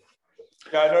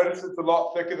 Yeah, I noticed it's a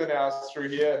lot thicker than ours through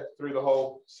here, through the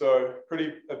hole. So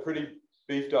a pretty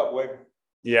beefed up wing.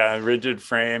 Yeah, rigid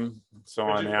frame, so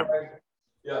on. Yeah.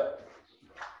 Yeah.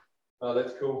 Oh,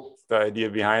 that's cool. The idea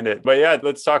behind it. But yeah,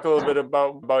 let's talk a little bit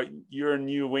about your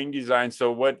new wing design.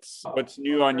 So what's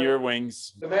new on your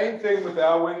wings? The main thing with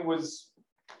our wing was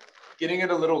getting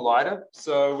it a little lighter.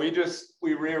 So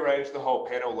we rearranged the whole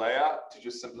panel layout to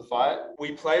just simplify it.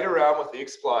 We played around with the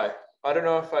X-Ply. I don't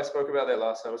know if I spoke about that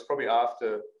last time. It was probably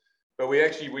after, but we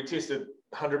tested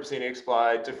 100%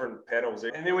 X-Ply, different panels.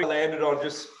 And then we landed on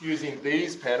just using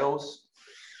these panels,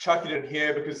 chuck it in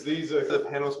here because these are the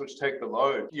panels which take the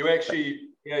load.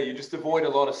 You just avoid a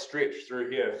lot of stretch through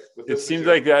here. It seems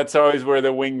like that's always where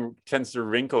the wing tends to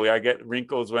wrinkle. I get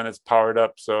wrinkles when it's powered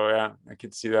up. So yeah, I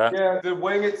could see that. Yeah, the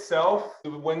wing itself,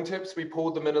 the wing tips, we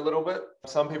pulled them in a little bit.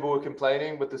 Some people were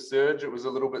complaining with the surge, it was a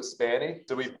little bit spanny.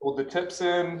 So we pulled the tips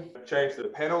in, changed the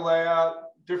panel layout,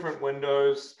 different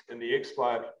windows in the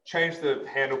X-Ply, changed the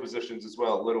handle positions as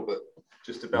well a little bit,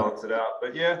 just to balance it out.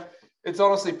 But yeah, it's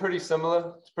honestly pretty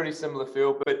similar. It's pretty similar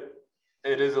feel, but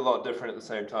it is a lot different at the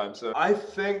same time. So I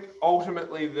think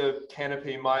ultimately the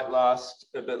canopy might last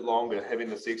a bit longer having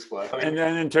this X-Ply. And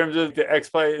then in terms of the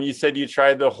X-Ply, you said you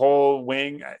tried the whole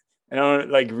wing. I know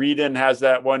like Reedon has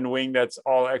that one wing that's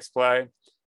all X-Ply.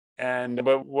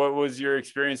 But what was your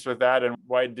experience with that, and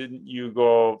why didn't you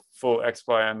go full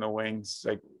X-Ply on the wings?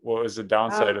 Like, what was the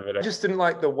downside of it? I just didn't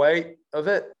like the weight of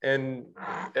it, and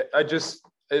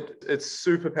it's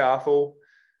super powerful.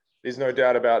 There's no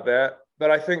doubt about that. But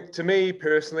I think to me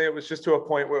personally, it was just to a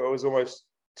point where it was almost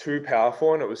too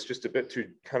powerful and it was just a bit too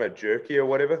kind of jerky or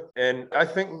whatever. And I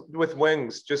think with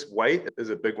wings, just weight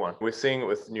is a big one. We're seeing it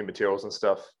with new materials and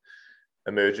stuff.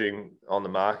 emerging on the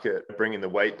market, bringing the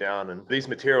weight down. And these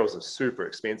materials are super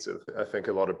expensive. I think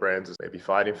a lot of brands are maybe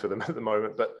fighting for them at the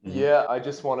moment. But yeah, I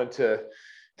just wanted to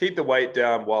keep the weight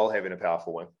down while having a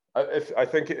powerful wing. I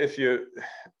think if you,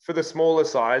 for the smaller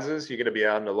sizes, you're going to be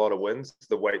out in a lot of winds.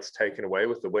 The weight's taken away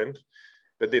with the wind.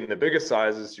 But then the bigger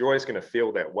sizes, you're always going to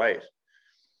feel that weight.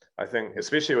 I think,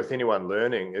 especially with anyone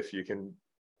learning, if you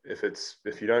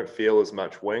don't feel as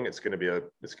much wing,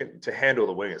 to handle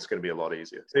the wing, it's going to be a lot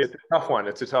easier. It's a tough one.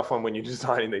 It's a tough one when you're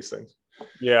designing these things.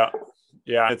 Yeah.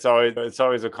 It's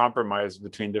always a compromise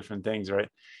between different things, right?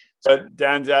 But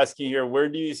Dan's asking here, where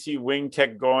do you see wing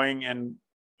tech going, and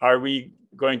are we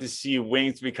going to see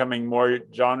wings becoming more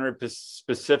genre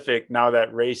specific now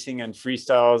that racing and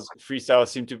freestyle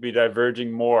seem to be diverging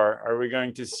more? Are we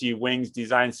going to see wings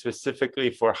designed specifically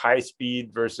for high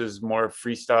speed versus more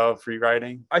freestyle free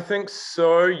riding? I think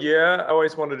so, yeah. I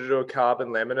always wanted to do a carbon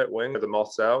laminate wing with the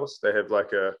moth sails. They have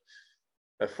like a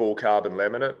full carbon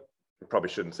laminate. I probably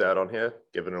shouldn't say it on here,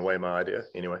 giving away my idea.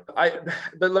 Anyway,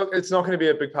 but look, it's not going to be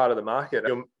a big part of the market.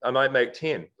 I might make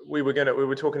 10. We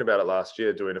were talking about it last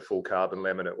year, doing a full carbon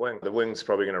laminate wing. The wing's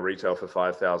probably going to retail for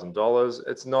 $5,000.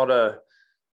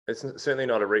 It's certainly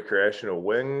not a recreational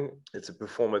wing. It's a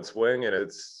performance wing,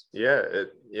 and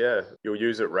you'll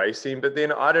use it racing. But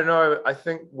then I don't know. I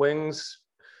think wings,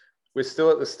 we're still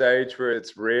at the stage where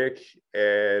it's rec,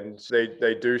 and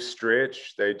they do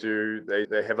stretch. They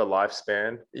have a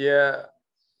lifespan. Yeah,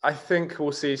 I think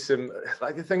we'll see some,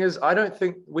 like, the thing is, I don't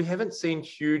think we haven't seen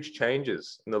huge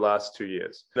changes in the last 2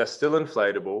 years. They're still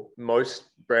inflatable. Most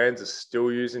brands are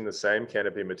still using the same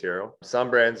canopy material. Some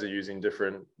brands are using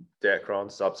different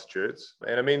Dacron substitutes.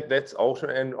 And I mean, that's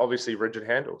ultimate, and obviously rigid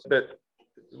handles. But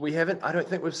I don't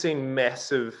think we've seen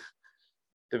massive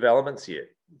developments yet,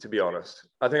 to be honest.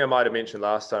 I think I might have mentioned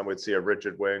last time we'd see a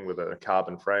rigid wing with a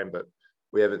carbon frame, but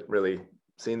we haven't really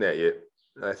seen that yet.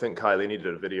 I think Kylie did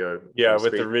a video. Yeah,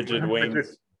 with the rigid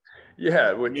wings.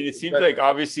 Yeah. I mean, it seems like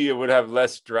obviously it would have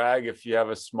less drag if you have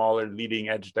a smaller leading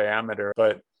edge diameter,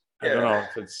 but I don't know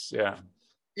if it's,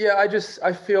 Yeah,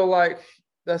 I feel like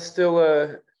there's still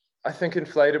I think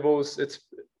inflatables, it's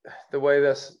the way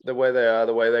they are,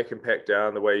 the way they can pack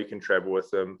down, the way you can travel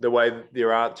with them, the way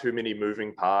there aren't too many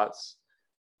moving parts.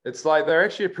 It's like they're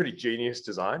actually a pretty genius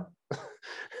design.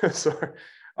 So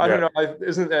I don't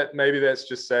know. Maybe that's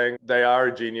just saying they are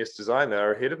a genius design.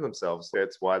 They're ahead of themselves.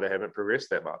 That's why they haven't progressed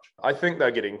that much. I think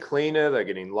they're getting cleaner. They're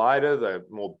getting lighter. They're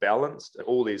more balanced.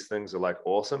 All these things are like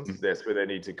awesome. That's where they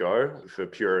need to go for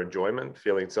pure enjoyment.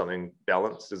 Feeling something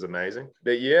balanced is amazing.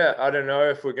 But yeah, I don't know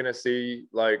if we're going to see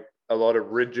like a lot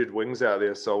of rigid wings out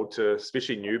there sold to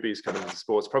especially newbies coming into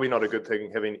sports. Probably not a good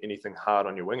thing having anything hard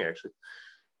on your wing, actually.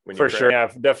 For sure. Yeah,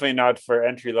 definitely not for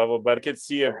entry level, but I could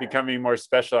see it becoming more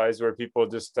specialized where people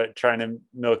just start trying to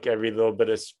milk every little bit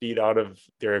of speed out of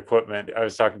their equipment. I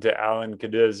was talking to Alan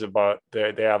Cadiz about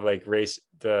they have like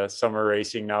the summer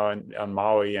racing now on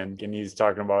Maui, and he's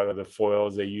talking about the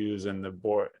foils they use and the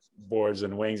boards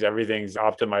and wings. Everything's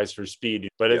optimized for speed,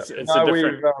 but it's a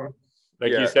different,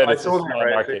 you said, it's a small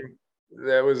market.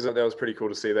 That was pretty cool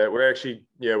to see that. We're actually,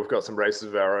 we've got some races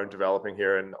of our own developing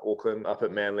here in Auckland up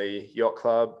at Manly Yacht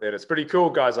Club. And it's pretty cool.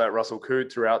 Guys like Russell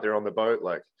Coote are out there on the boat.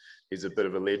 Like, he's a bit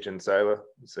of a legend sailor.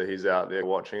 So he's out there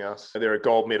watching us. There are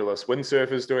gold medalist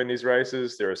windsurfers doing these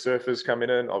races. There are surfers coming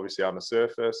in. Obviously, I'm a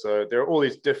surfer. So there are all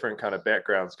these different kind of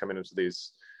backgrounds coming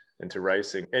into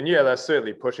racing. And yeah, they're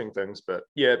certainly pushing things. But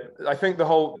yeah, I think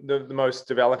the most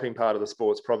developing part of the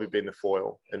sport's probably been the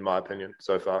foil, in my opinion,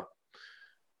 so far.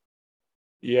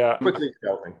 Yeah. Quickly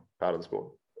developing part of the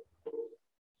sport.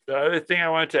 The other thing I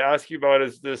wanted to ask you about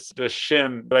is the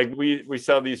shim. Like we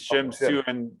sell these shims too,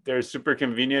 and they're super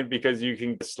convenient because you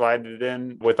can slide it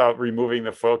in without removing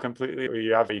the foil completely. Or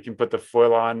you can put the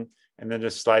foil on and then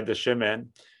just slide the shim in,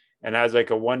 and it has like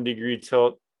a 1 degree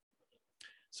tilt.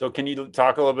 So can you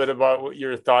talk a little bit about what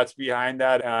your thoughts behind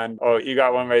that? And you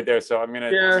got one right there. So I'm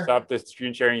gonna stop the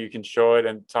screen sharing. You can show it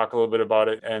and talk a little bit about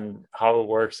it and how it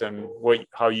works and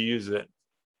how you use it.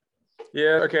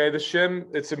 Yeah, okay. The shim,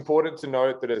 it's important to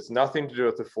note that it's nothing to do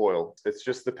with the foil. It's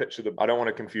just the pitch of I don't want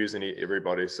to confuse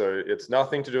everybody. So it's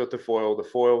nothing to do with the foil. The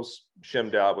foil's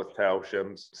shimmed out with tail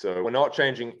shims. So we're not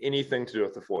changing anything to do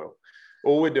with the foil.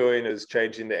 All we're doing is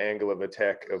changing the angle of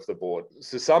attack of the board.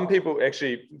 So some people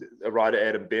actually, a rider,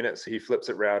 Adam Bennett, so he flips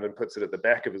it around and puts it at the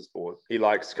back of his board. He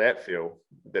likes that feel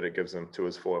that it gives him to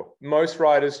his foil. Most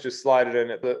riders just slide it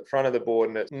in at the front of the board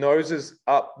and it noses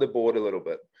up the board a little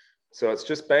bit. So it's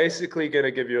just basically going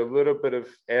to give you a little bit of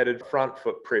added front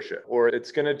foot pressure, or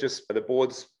it's going to the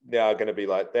board's now going to be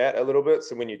like that a little bit.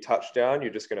 So when you touch down,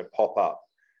 you're just going to pop up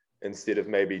instead of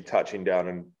maybe touching down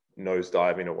and nose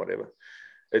diving or whatever.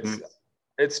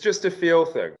 It's just a feel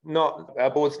thing. Not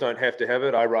our boards don't have to have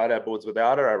it. I ride our boards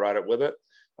without it. I ride it with it.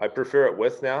 I prefer it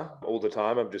with now all the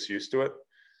time. I'm just used to it.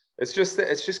 It's just that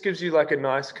it just gives you like a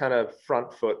nice kind of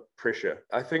front foot pressure.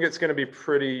 I think it's going to be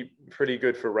pretty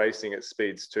good for racing at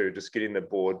speeds too. Just getting the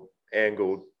board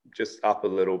angled just up a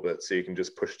little bit so you can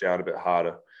just push down a bit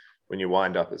harder when you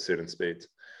wind up at certain speeds.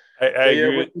 I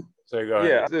agree. Yeah, So go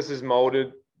ahead. this is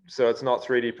molded, so it's not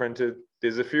 3D printed.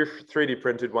 There's a few 3D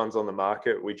printed ones on the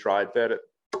market. We tried that.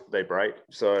 They break.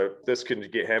 So this can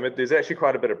get hammered. There's actually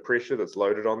quite a bit of pressure that's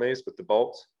loaded on these with the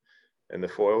bolts and the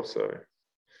foil.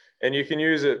 And you can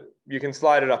use it, you can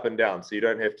slide it up and down. So you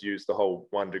don't have to use the whole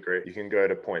 1 degree. You can go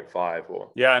to 0.5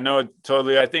 or. Yeah, no,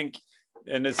 totally. I think,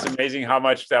 and it's amazing how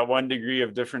much that 1 degree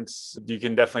of difference, you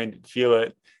can definitely feel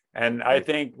it. And I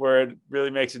think where it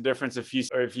really makes a difference if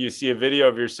you see a video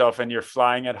of yourself and you're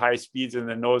flying at high speeds and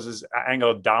the nose is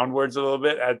angled downwards a little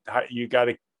bit, you got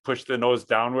to push the nose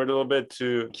downward a little bit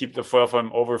to keep the foil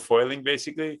from overfoiling,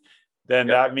 basically. Then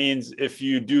that means if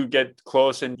you do get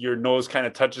close and your nose kind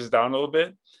of touches down a little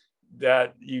bit,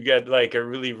 that you get like a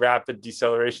really rapid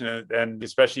deceleration. And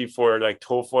especially for like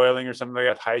toe foiling or something like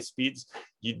that, high speeds,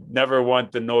 you never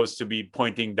want the nose to be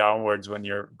pointing downwards when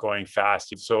you're going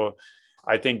fast. So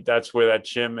I think that's where that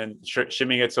shim and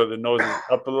shimming it so the nose is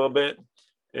up a little bit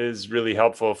is really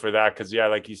helpful for that. Because yeah,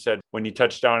 like you said, when you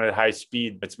touch down at high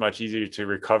speed, it's much easier to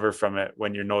recover from it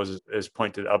when your nose is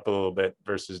pointed up a little bit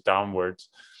versus downwards.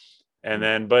 And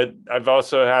then, but I've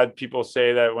also had people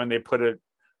say that when they put it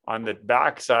on the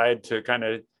backside to kind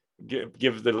of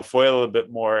give the foil a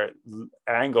bit more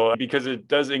angle, because it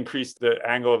does increase the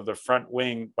angle of the front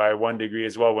wing by 1 degree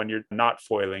as well when you're not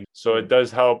foiling. So it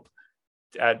does help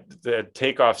at the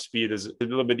takeoff speed is a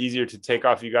little bit easier to take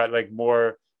off. You got like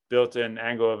more built-in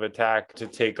angle of attack to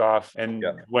take off. And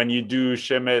when you do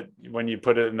shim it, when you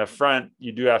put it in the front,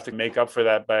 you do have to make up for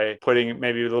that by putting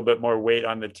maybe a little bit more weight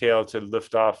on the tail to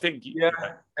lift off. I think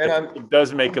it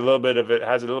does make a little bit of it,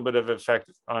 has a little bit of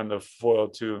effect on the foil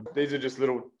too. These are just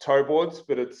little toe boards,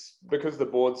 but it's because the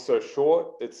board's so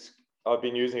short, I've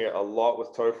been using it a lot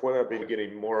with toe foiling. I've been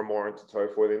getting more and more into toe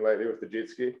foiling lately with the jet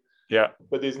ski. Yeah.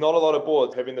 But there's not a lot of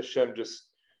boards having the shim, just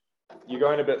you're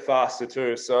going a bit faster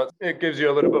too. So it gives you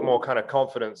a little bit more kind of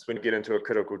confidence when you get into a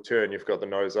critical turn. You've got the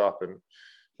nose up and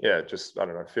just, I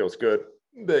don't know, feels good.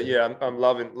 But yeah, I'm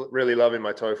really loving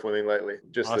my toe foiling lately.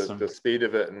 Just awesome. the speed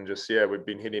of it, and just, we've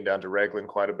been heading down to Raglan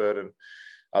quite a bit and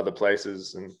other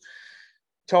places and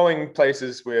towing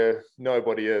places where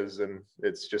nobody is. And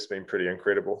it's just been pretty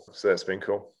incredible. So that's been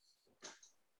cool.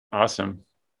 Awesome.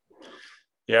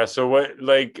 Yeah. So what,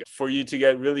 like for you to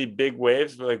get really big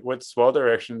waves, like what swell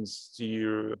directions do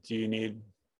you need?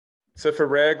 So for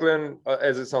Raglan,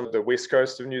 as it's on the west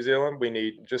coast of New Zealand, we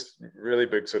need just really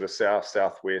big sort of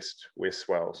southwest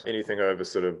swells. Anything over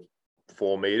sort of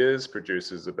 4 meters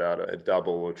produces about a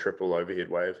double or triple overhead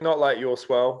wave. Not like your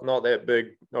swell, not that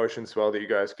big ocean swell that you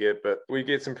guys get, but we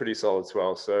get some pretty solid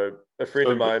swells. So a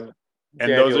friend of mine, and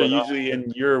Daniel, those are usually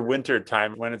in your winter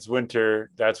time. When it's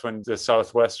winter, that's when the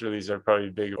southwesterlies are probably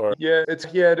big.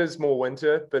 It is more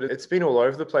winter, but it's been all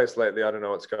over the place lately. I don't know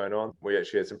what's going on. We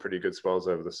actually had some pretty good swells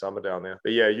over the summer down there.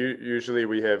 But usually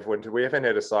we have winter. We haven't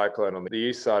had a cyclone on the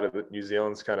east side of New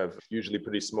Zealand's kind of usually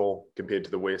pretty small compared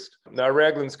to the west. No,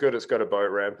 Raglan's good. It's got a boat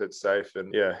ramp. It's safe.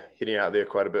 And heading out there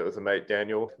quite a bit with a mate,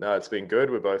 Daniel. No, it's been good.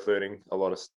 We're both learning a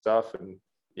lot of stuff. And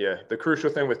the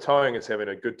crucial thing with towing is having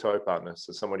a good tow partner,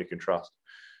 so someone you can trust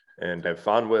and have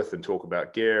fun with and talk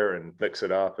about gear and mix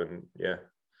it up. And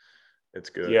it's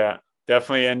good. Yeah,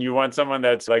 definitely. And you want someone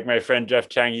that's like my friend Jeff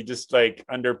Chang. He just like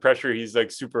under pressure, he's like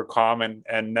super calm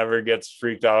and never gets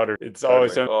freaked out, or it's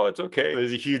always it's okay.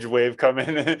 There's a huge wave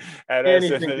coming at us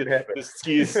and the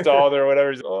ski's stalled or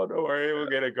whatever. Oh, don't worry, we'll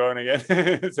get it going again.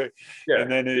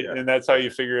 And that's how you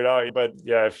figure it out. But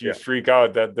if you freak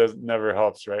out, that never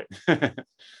helps, right?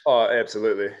 Oh,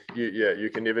 absolutely. You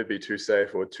can never be too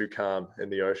safe or too calm in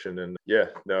the ocean. And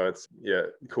it's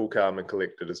cool, calm, and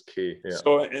collected is key. Yeah.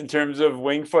 So in terms of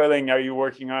wing foiling, are you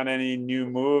working on any new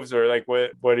moves, or like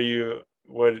what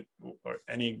or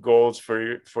any goals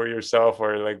for yourself,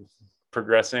 or like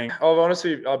progressing?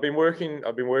 I've been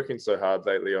working so hard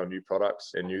lately on new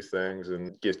products and new things,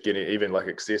 and getting even like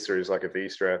accessories like a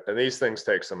V-strap, and these things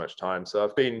take so much time. So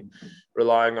I've been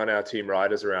relying on our team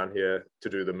riders around here to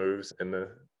do the moves and the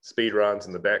speed runs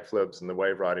and the backflips and the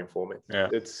wave riding for me.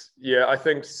 I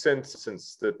think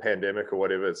since the pandemic or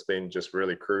whatever, it's been just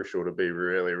really crucial to be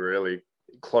really, really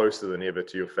closer than ever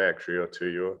to your factory or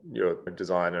to your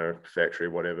designer factory,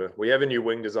 whatever. We have a new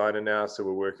wing designer now, so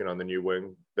we're working on the new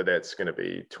wing, but that's going to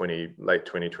be late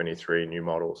 2023 new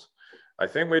models. I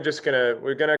think we're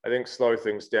gonna I think slow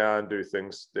things down, do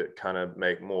things that kind of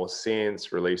make more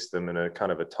sense, release them in a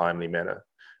kind of a timely manner.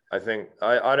 I think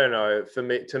I don't know.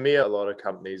 To me, a lot of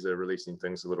companies are releasing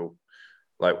things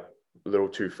like a little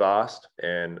too fast,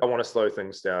 and I want to slow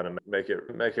things down and make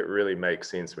it really make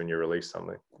sense when you release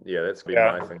something. Yeah, that's been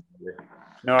my thing. Yeah.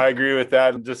 No, I agree with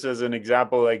that. Just as an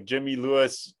example, like Jimmy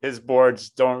Lewis, his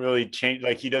boards don't really change.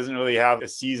 Like he doesn't really have a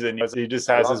season. He just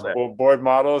has his board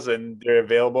models and they're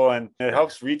available. And it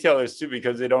helps retailers too,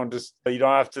 because you don't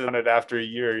have to run it after a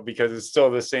year because it's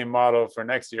still the same model for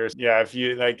next year. Yeah, if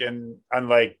you like, and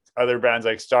unlike other brands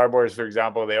like Starboards, for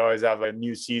example, they always have a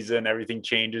new season, everything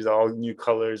changes, all new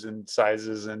colors and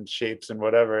sizes and shapes and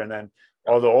whatever. And then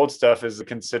all the old stuff is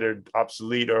considered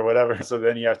obsolete or whatever. So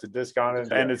then you have to discount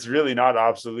it. And it's really not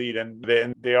obsolete. And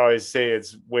they always say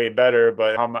it's way better,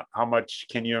 but how much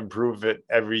can you improve it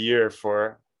every year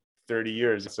for 30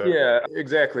 years? So yeah,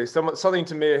 exactly. Something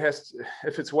to me,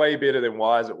 if it's way better, then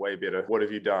why is it way better? What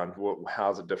have you done?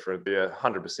 How's it different? Yeah,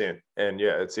 100%. And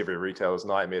yeah, it's every retailer's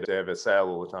nightmare to have a sale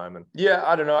all the time. And yeah,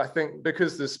 I don't know. I think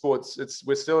because the sports,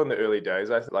 we're still in the early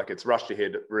days. I feel like it's rushed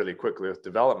ahead really quickly with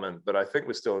development, but I think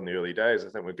we're still in the early days. I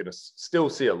think we're going to still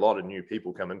see a lot of new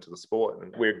people come into the sport,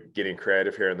 and we're getting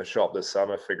creative here in the shop this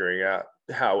summer, figuring out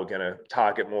how we're going to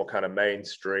target more kind of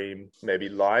mainstream, maybe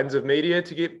lines of media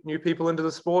to get new people into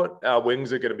the sport. Our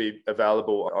wings are going to be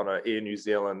available on an Air New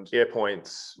Zealand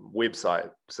Airpoints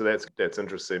website. So that's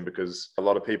interesting, because a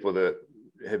lot of people that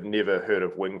have never heard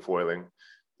of wing foiling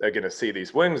are going to see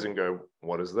these wings and go,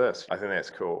 what is this? I think that's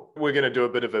cool. We're going to do a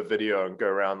bit of a video and go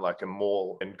around like a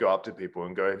mall and go up to people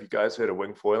and go, have you guys heard of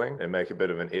wing foiling? And make a bit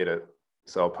of an edit.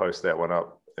 So I'll post that one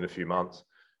up in a few months.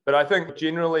 But I think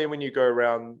generally when you go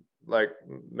around, like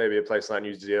maybe a place like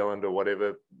New Zealand or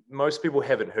whatever, most people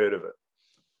haven't heard of it.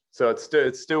 So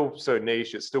it's still so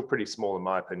niche. It's still pretty small in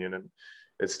my opinion, and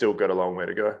it's still got a long way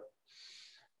to go.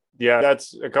 Yeah,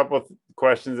 that's a couple of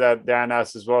questions that Dan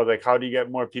asked as well. Like, how do you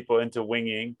get more people into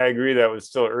winging? I agree that it was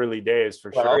still early days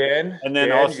for sure. And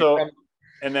then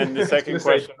and then the second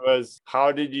question was,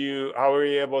 how were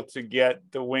you able to get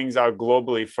the wings out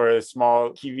globally for a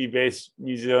small Kiwi-based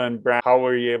New Zealand brand? How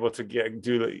were you able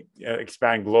to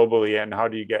expand globally, and how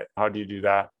do you do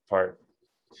that part?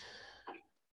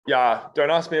 Yeah,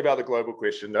 don't ask me about the global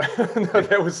question. No,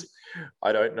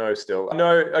 I don't know still.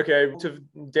 No, okay.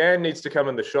 Dan needs to come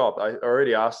in the shop. I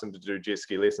already asked him to do jet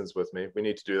ski lessons with me. We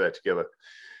need to do that together.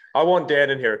 I want Dan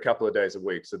in here a couple of days a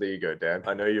week. So there you go, Dan.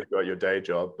 I know you've got your day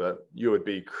job, but you would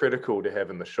be critical to have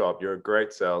in the shop. You're a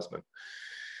great salesman.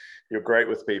 You're great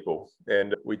with people.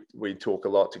 And we talk a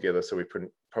lot together, so we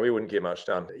probably wouldn't get much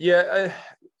done. Yeah,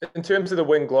 in terms of the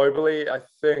wing globally, I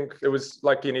think it was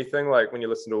like anything, like when you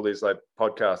listen to all these like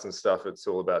podcasts and stuff, it's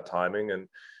all about timing. And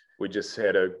we just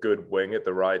had a good wing at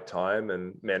the right time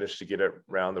and managed to get it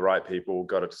around the right people,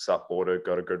 got it to Supporter,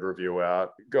 got a good review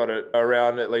out, got it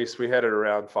around, at least we had it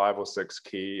around 5 or 6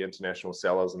 key international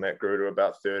sellers, and that grew to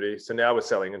about 30. So now we're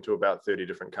selling into about 30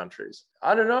 different countries.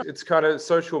 I don't know. It's kind of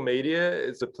social media.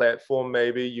 It's a platform.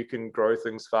 Maybe you can grow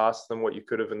things faster than what you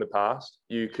could have in the past.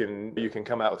 You can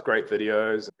come out with great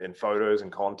videos and photos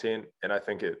and content. And I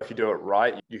think if you do it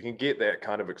right, you can get that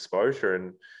kind of exposure.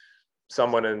 And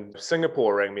someone in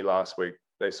Singapore rang me last week.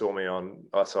 They saw me on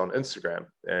Instagram,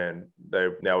 and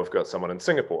now we've got someone in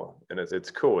Singapore, and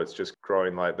it's cool. It's just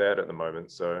growing like that at the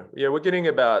moment. So yeah, we're getting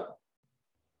about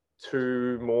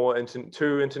 2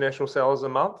 international sellers a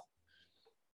month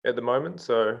at the moment.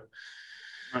 So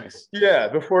nice. Yeah,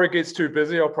 before it gets too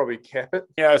busy, I'll probably cap it.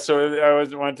 Yeah, so I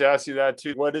wanted to ask you that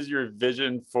too. What is your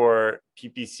vision for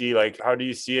PPC? Like, how do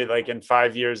you see it like in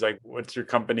 5 years? Like, what's your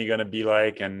company going to be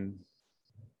like, and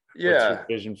what's your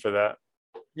vision for that?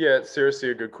 Yeah, it's seriously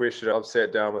a good question. I've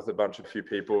sat down with a few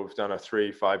people. We've done a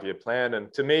 3-5 year plan.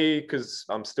 And to me, because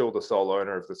I'm still the sole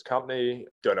owner of this company,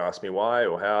 don't ask me why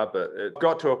or how, but it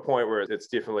got to a point where it's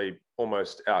definitely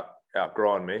almost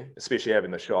outgrown me, especially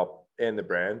having the shop and the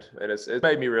brand. And it's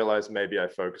made me realize maybe I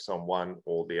focus on one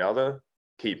or the other,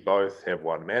 keep both, have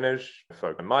one managed.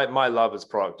 My love is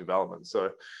product development.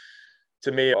 So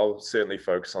to me, I'll certainly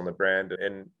focus on the brand.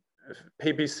 And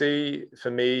PPC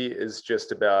for me is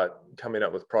just about coming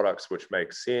up with products which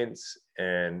make sense,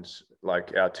 and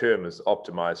like our term is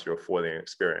optimize your foiling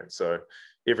experience. So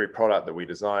every product that we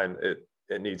design,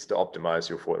 it needs to optimize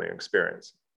your foiling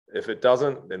experience. If it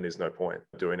doesn't, then there's no point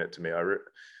doing it to me.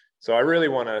 So I really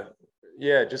want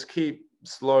to just keep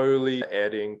slowly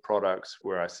adding products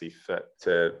where I see fit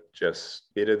to just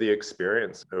better the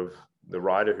experience of the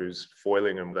rider who's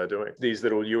foiling and they're doing. These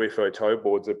little UFO tow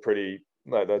boards are pretty,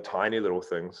 like, they're tiny little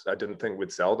things. I didn't think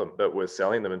we'd sell them, but we're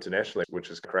selling them internationally, which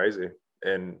is crazy.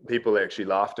 And people actually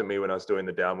laughed at me when I was doing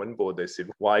the downwind board. They said,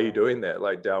 why are you doing that?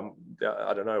 Like down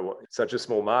I don't know, such a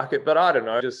small market. But I don't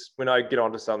know, just when I get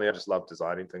onto something, I just love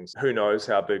designing things. Who knows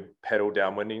how big paddle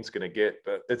downwinding is going to get,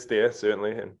 but it's there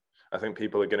certainly. And I think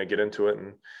people are going to get into it,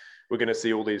 and we're going to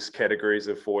see all these categories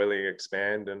of foiling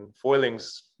expand. And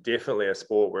foiling's definitely a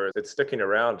sport where it's sticking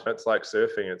around. It's like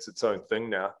surfing, it's its own thing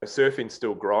now. Surfing's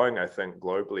still growing, I think,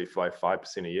 globally by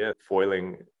 5% a year.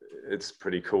 Foiling, it's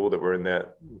pretty cool that we're in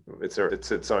that. It's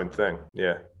its own thing.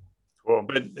 Yeah. Cool.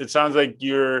 But it sounds like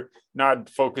you're not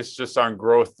focused just on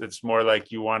growth. It's more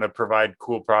like you want to provide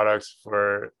cool products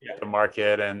for the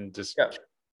market and just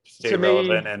stay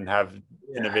relevant and have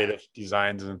innovative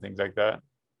designs and things like that.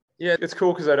 Yeah, it's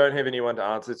cool because I don't have anyone to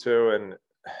answer to, and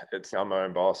I'm my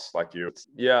own boss like you.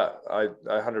 I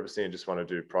 100% just want to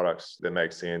do products that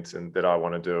make sense and that I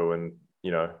want to do, and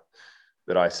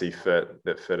that I see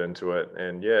that fit into it.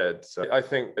 And I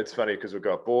think it's funny because we've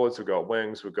got boards, we've got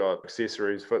wings, we've got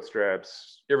accessories, foot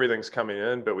straps, everything's coming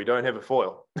in, but we don't have a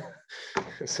foil.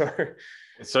 So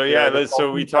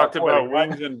we talked about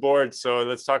wings and boards. So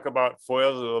let's talk about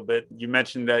foils a little bit. You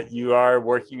mentioned that you are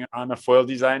working on a foil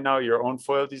design now, your own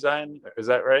foil design. Is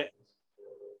that right?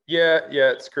 Yeah,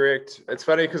 it's correct. It's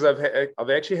funny because I've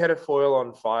actually had a foil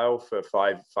on file for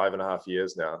five and a half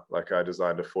years now. Like I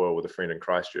designed a foil with a friend in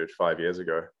Christchurch 5 years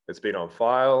ago. It's been on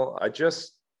file. I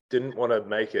just didn't want to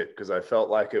make it because I felt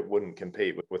like it wouldn't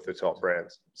compete with the top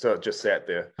brands. So it just sat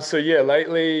there. So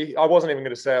lately, I wasn't even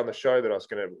going to say on the show that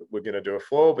we're going to do a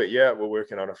foil, but we're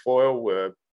working on a foil.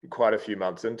 We're quite a few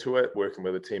months into it, working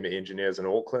with a team of engineers in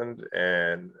Auckland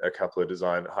and a couple of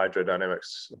design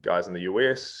hydrodynamics guys in the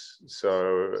US.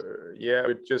 So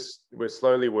we're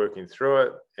slowly working through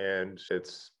it, and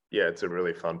it's a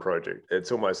really fun project.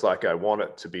 It's almost like I want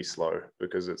it to be slow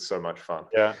because it's so much fun.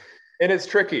 Yeah. And it's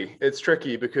tricky. It's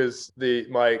tricky because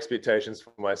my expectations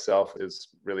for myself is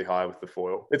really high with the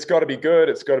foil. It's got to be good.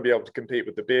 It's got to be able to compete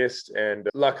with the best. And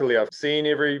luckily, I've seen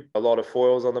a lot of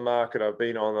foils on the market. I've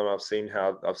been on them. I've seen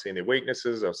their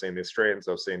weaknesses. I've seen their strengths.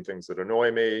 I've seen things that annoy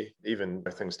me, even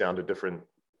things down to different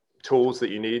tools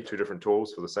that you need, 2 different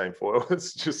tools for the same foil.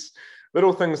 It's just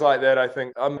little things like that. I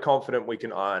think I'm confident we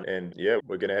can iron, and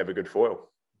we're going to have a good foil,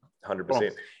 100%.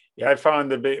 Cool. Yeah, I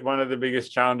found one of the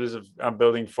biggest challenges of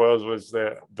building foils was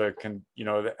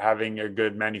having a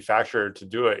good manufacturer to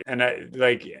do it, and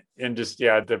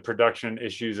the production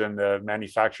issues and the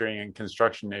manufacturing and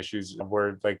construction issues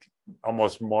were like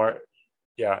almost more.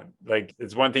 Yeah, like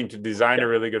it's one thing to design a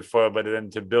really good foil, but then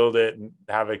to build it and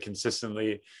have it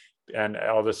consistently and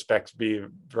all the specs be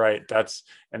right. That's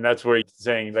where you're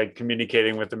saying like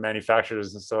communicating with the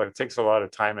manufacturers and stuff. It takes a lot of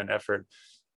time and effort.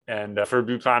 And for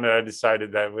Blue Planet, I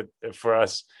decided that for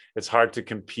us, it's hard to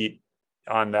compete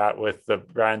on that with the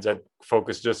brands that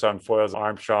focus just on foils,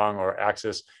 Armstrong or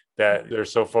Axis, that they're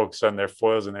so focused on their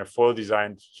foils and their foil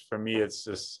design. For me, it's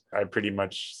just, I pretty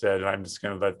much said, I'm just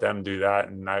going to let them do that.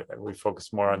 And we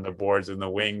focus more on the boards and the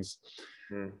wings.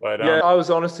 But I was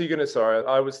honestly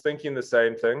I was thinking the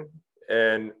same thing.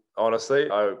 And honestly,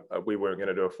 we weren't going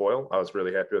to do a foil. I was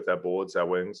really happy with our boards, our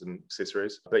wings and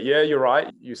accessories. But you're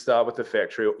right. You start with the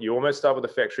factory. You almost start with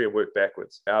the factory and work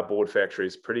backwards. Our board factory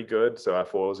is pretty good. So our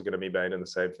foils are going to be made in the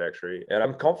same factory. And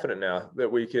I'm confident now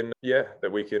that we can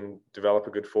develop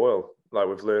a good foil. Like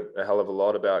we've learned a hell of a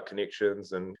lot about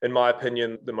connections. And in my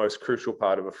opinion, the most crucial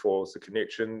part of a foil is the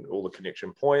connection, all the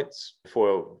connection points.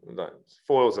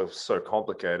 Foils are so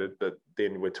complicated, but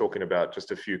then we're talking about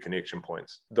just a few connection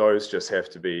points. Those just have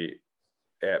to be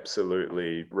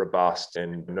absolutely robust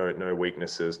and no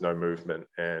weaknesses, no movement.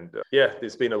 And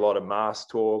there's been a lot of mass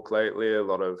talk lately, a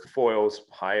lot of foils,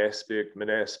 high aspect, mid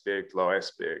aspect, low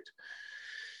aspect.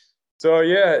 So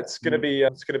it's going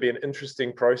to be an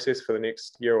interesting process for the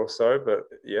next year or so, but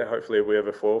hopefully we have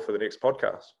a foil for the next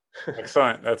podcast.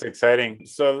 Excellent. That's exciting.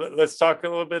 So let's talk a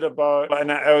little bit about,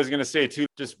 and I was going to say too,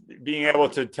 just being able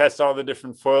to test all the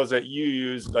different foils that you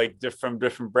use, like from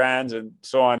different brands and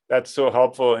so on. That's so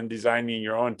helpful in designing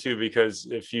your own too, because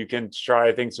if you can try,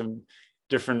 I think, some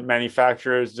different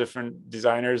manufacturers, different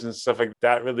designers and stuff like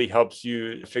that, really helps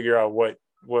you figure out what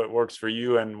works for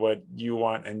you and what you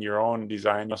want in your own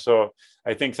design. So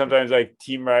I think sometimes like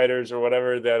team riders or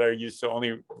whatever that are used to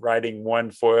only riding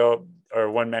one foil or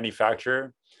one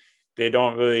manufacturer, they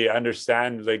don't really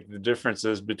understand like the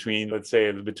differences between, let's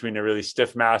say, between a really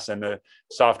stiff mass and a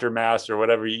softer mass or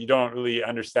whatever. You don't really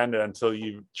understand it until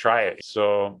you try it.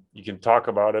 So you can talk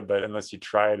about it, but unless you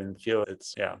try it and feel it,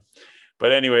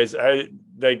 But anyways,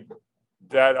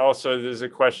 that also, there's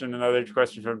another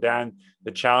question from Dan,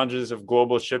 the challenges of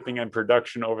global shipping and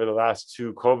production over the last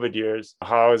 2 COVID years.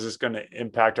 How is this going to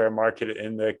impact our market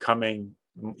in the coming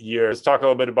year. Let's talk a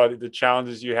little bit about the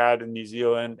challenges you had in New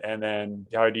Zealand, and then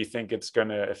how do you think it's going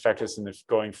to affect us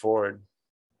going forward?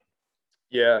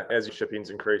 Yeah, as your shipping's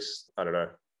increased, I don't know,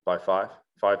 by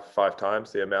five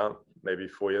times the amount, maybe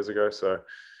 4 years ago. So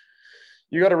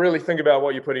you got to really think about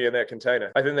what you're putting in that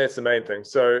container. I think that's the main thing.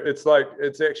 So it's like,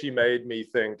 it's actually made me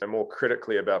think more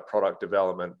critically about product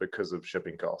development because of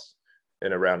shipping costs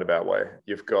in a roundabout way.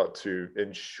 You've got to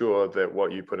ensure that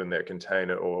what you put in that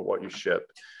container or what you ship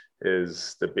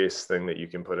is the best thing that you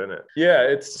can put in it. Yeah,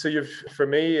 I've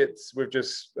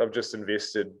just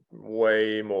invested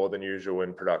way more than usual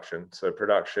in production. So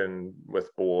production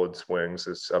with boards, wings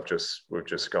we've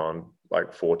just gone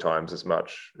like 4 times as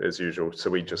much as usual. So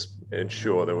we just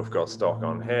ensure that we've got stock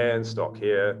on hand, stock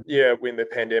here. Yeah, when the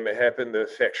pandemic happened, the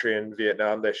factory in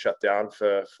Vietnam, they shut down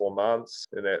for 4 months,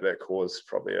 and that caused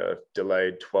probably a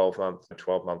delayed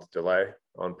 12-month delay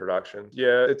on production.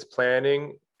 Yeah, it's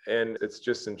planning. And it's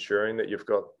just ensuring that you've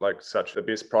got like such the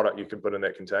best product you can put in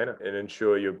that container, and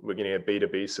ensure we're getting a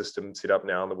B2B system set up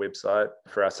now on the website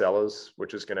for our sellers,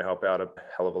 which is going to help out a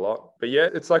hell of a lot. But yeah,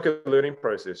 it's like a learning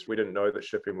process. We didn't know that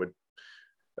shipping would,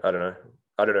 I don't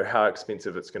know how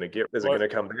expensive it's going to get. Is it going to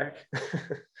come back?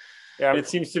 Yeah, it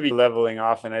seems to be leveling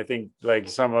off. And I think like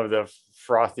some of the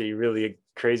frothy, really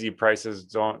crazy prices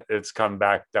it's come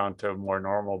back down to more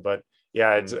normal. But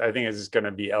yeah, I think it's just going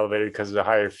to be elevated because of the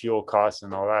higher fuel costs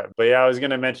and all that. But yeah, I was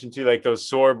going to mention too, like those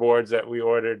SOAR boards that we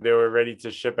ordered, they were ready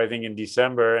to ship, I think in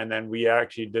December. And then we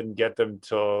actually didn't get them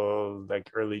till like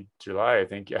early July, I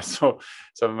think. Yeah. So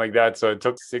something like that. So it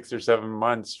took 6 or 7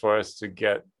 months for us to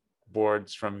get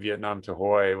boards from Vietnam to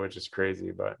Hawaii, which is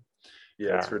crazy. But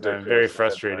yeah, it's ridiculous. Very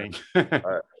frustrating.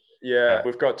 Yeah,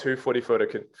 we've got two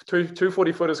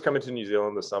 40-footers coming to New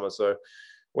Zealand this summer. So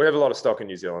we have a lot of stock in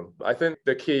New Zealand. I think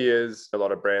the key is a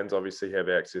lot of brands obviously have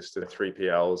access to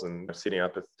 3PLs, and setting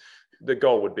up the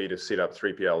goal would be to set up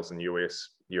 3PLs in the US,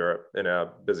 Europe, in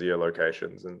our busier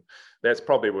locations. And that's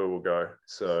probably where we'll go.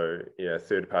 So yeah,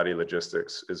 third-party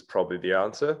logistics is probably the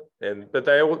answer. But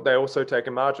they also take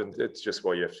a margin. It's just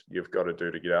what you've got to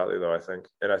do to get out there, though, I think.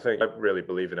 And I really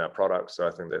believe in our product. So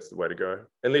I think that's the way to go.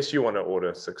 Unless you want to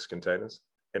order 6 containers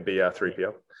and be our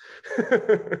 3PL.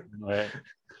 Right.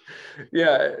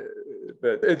 Yeah,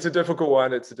 but it's a difficult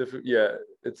one. It's a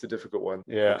difficult one.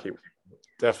 Yeah,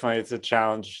 definitely. It's a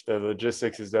challenge. The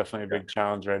logistics is definitely a big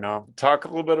challenge right now. Talk a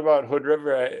little bit about Hood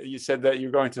River. You said that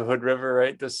you're going to Hood River,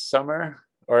 right, this summer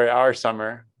or our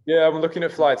summer? Yeah, I'm looking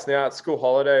at flights now. It's school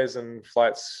holidays, and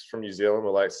flights from New Zealand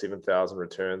were like 7,000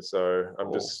 returns. So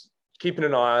I'm just keeping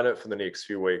an eye on it for the next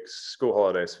few weeks. School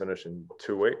holidays finish in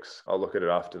 2 weeks. I'll look at it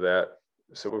after that.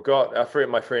 So we've got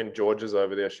my friend George is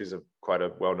over there. She's quite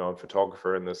a well-known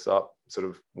photographer in this sort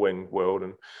of wing world,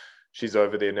 and she's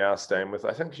over there now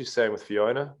I think she's staying with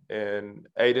Fiona and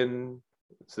Aiden.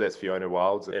 So that's Fiona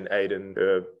Wilds and Aiden,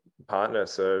 her partner.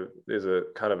 So there's a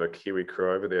kind of a Kiwi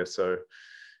crew over there. So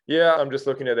yeah, I'm just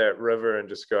looking at that river and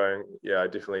just going, yeah, I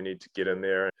definitely need to get in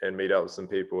there and meet up with some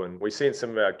people. And we sent some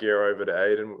of our gear over to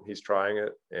Aiden. He's trying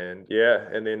it. And yeah,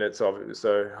 and then it's obvious.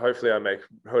 So hopefully I make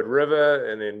Hood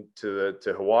River and then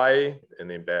to Hawaii and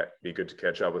then back. Be good to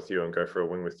catch up with you and go for a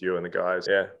wing with you and the guys.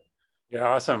 Yeah. Yeah,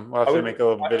 awesome. We'll have to make a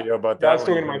little video about that.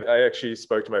 I actually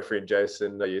spoke to my friend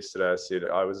Jason yesterday. I said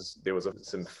there was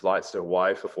some flights to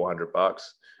Hawaii for $400.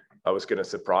 I was going to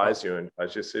surprise you, and I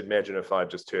just imagine if I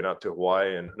just turned up to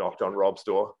Hawaii and knocked on Rob's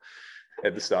door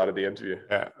at the start of the interview.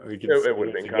 Yeah, we could. It would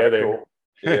have been kind of cool.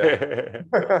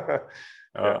 Yeah.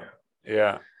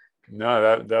 Yeah.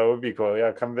 No, that would be cool.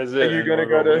 Yeah, come visit. Are you going to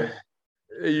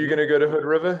go to Hood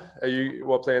River?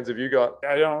 What plans have you got?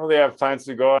 I don't really have plans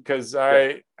to go because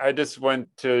I just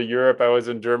went to Europe. I was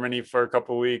in Germany for a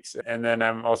couple of weeks, and then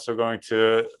I'm also going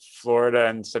to Florida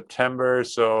in September.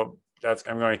 So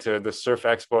I'm going to the Surf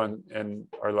Expo in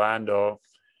Orlando.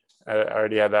 I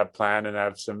already had that planned, and I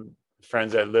have some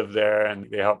friends that live there and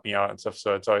they help me out and stuff.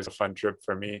 So it's always a fun trip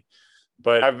for me.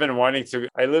 But I've been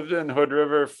I lived in Hood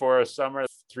River for a summer,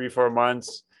 3-4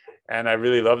 months, and I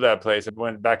really love that place. I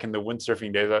went back in the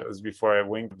windsurfing days. That was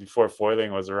before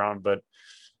foiling was around, but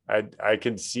I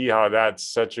can see how that's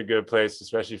such a good place,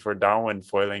 especially for downwind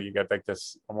foiling. You got like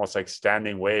this almost like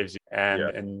standing waves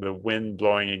and the wind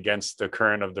blowing against the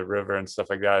current of the river and stuff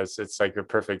like that. It's like a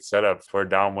perfect setup for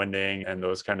downwinding and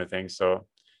those kind of things. So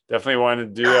definitely want to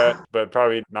do that, but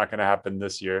probably not going to happen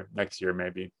this year, next year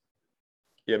maybe.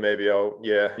 Yeah, maybe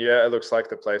yeah, it looks like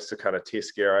the place to kind of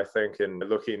test gear, I think. And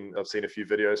I've seen a few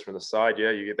videos from the side.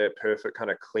 Yeah, you get that perfect kind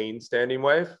of clean standing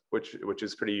wave, which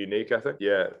is pretty unique, I think.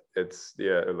 Yeah,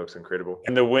 it looks incredible.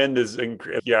 And the wind is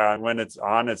yeah, when it's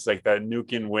on, it's like that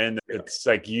nuking wind. It's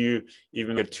like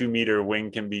even a 2 meter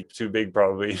wing can be too big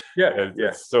probably.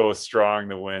 It's so strong,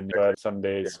 the wind, but some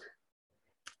days.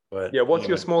 But yeah, what's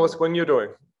your smallest wing you're doing?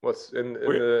 What's in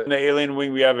the Alien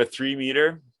wing? We have a 3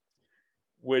 meter,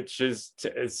 which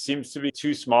it seems to be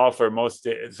too small for most.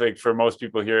 It's like for most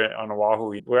people here on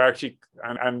Oahu. We're actually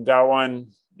I'm that one.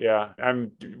 Yeah,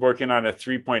 I'm working on a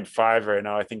 3.5 right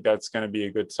now. I think that's going to be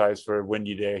a good size for a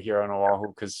windy day here on Oahu,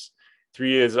 because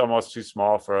 3 is almost too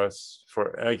small for us.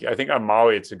 I think on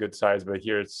Maui it's a good size, but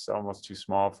here it's almost too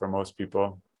small for most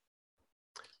people.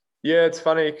 Yeah, it's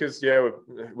funny because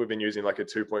we've been using like I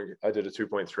did a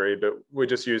 2.3, but we're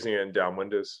just using it in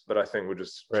downwinders. But I think we'll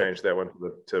just change that one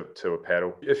to a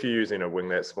paddle. If you're using a wing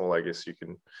that small, I guess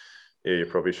you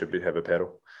probably should have a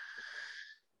paddle.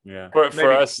 Yeah, but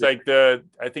for us, like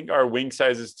I think our wing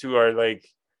sizes too are like,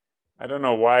 I don't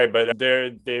know why, but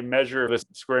they measure the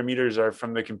square meters are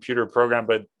from the computer program,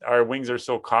 but our wings are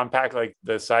so compact, like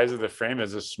the size of the frame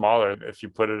is smaller. If you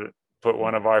put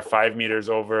one of our 5 meters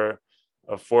over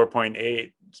a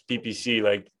 4.8 PPC,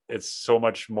 like it's so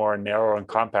much more narrow and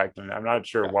compact. And I'm not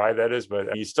sure why that is,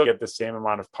 but you still get the same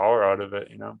amount of power out of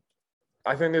it,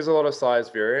 I think there's a lot of size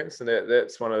variance, and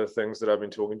that's one of the things that I've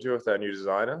been talking to with our new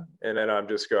designer. And then I'm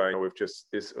just going,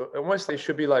 this almost, there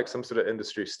should be like some sort of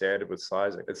industry standard with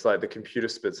sizing. It's like the computer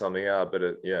spits something out, but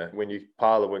when you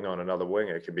pile a wing on another wing,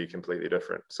 it can be completely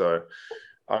different. So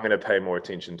I'm going to pay more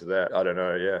attention to that. I don't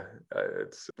know.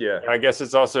 I guess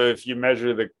it's also if you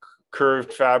measure the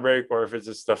curved fabric or if it's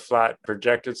just a flat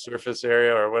projected surface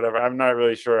area or whatever. I'm not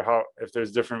really sure if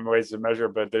there's different ways to measure,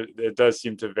 but it does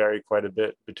seem to vary quite a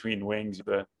bit between wings,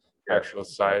 the actual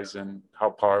size and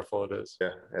how powerful it is. Yeah,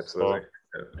 absolutely.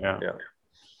 So, yeah.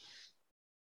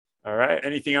 All right.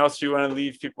 Anything else you want to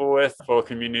leave people with, full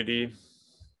community?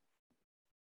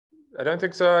 I don't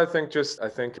think so. I think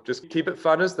just keep it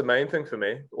fun is the main thing for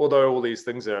me. Although all these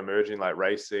things are emerging, like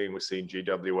racing, we're seeing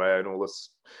GWA and all this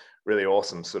really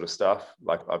awesome sort of stuff.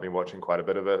 Like I've been watching quite a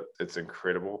bit of it. It's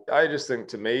incredible. I just think,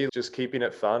 to me, just keeping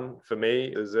it fun for me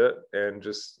is it. And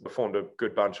just formed a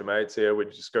good bunch of mates here. We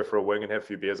just go for a wing and have a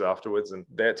few beers afterwards. And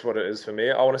that's what it is for me.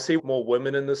 I want to see more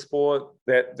women in the sport.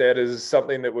 That is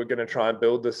something that we're going to try and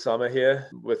build this summer here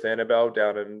with Annabelle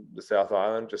down in the South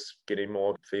Island, just getting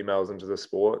more females into the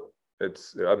sport.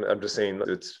 I'm just seeing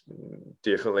it's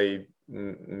definitely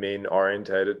men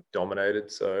orientated,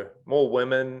 dominated. So more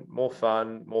women, more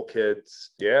fun, more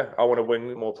kids. Yeah, I want to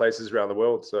win more places around the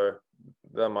world. So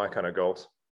they're my kind of goals.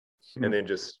 And then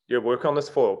just work on this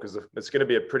foil, because it's going to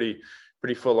be a pretty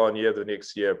full on year the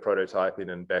next year,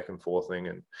 prototyping and back and forthing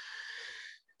and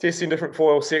testing different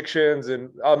foil sections.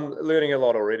 And I'm learning a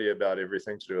lot already about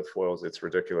everything to do with foils. It's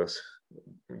ridiculous.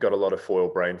 Got a lot of foil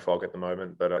brain fog at the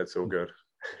moment, but it's all good.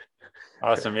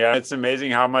 Awesome. Yeah, it's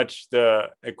amazing how much the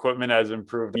equipment has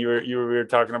improved. We were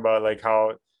talking about like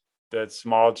how the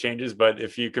small changes, but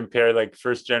if you compare like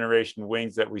first generation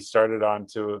wings that we started on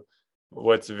to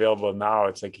what's available now,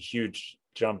 it's like a huge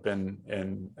jump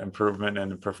in improvement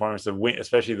and performance of wing,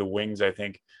 especially the wings, I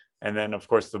think. And then of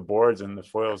course the boards and the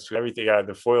foils, everything. Yeah,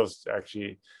 the foils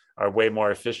actually are way more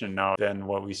efficient now than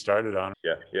what we started on.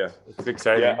 Yeah. It's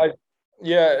exciting.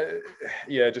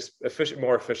 Just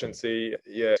more efficiency.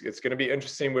 Yeah, it's going to be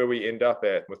interesting where we end up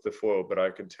at with the foil, but I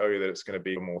can tell you that it's going to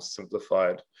be a more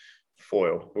simplified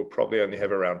foil. We'll probably only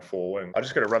have around 4 wings. I'm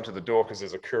just going to run to the door because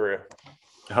there's a courier.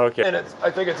 Okay. And I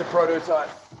think it's a prototype.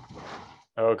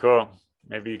 Oh, cool.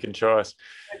 Maybe you can show us.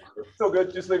 It's all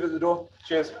good. Just leave it at the door.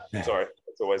 Cheers. Sorry.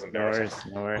 It's always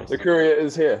embarrassing. No worries. The courier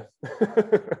is here.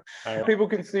 People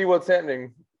can see what's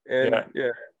happening. And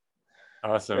yeah.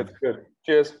 Awesome. That's good.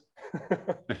 Cheers.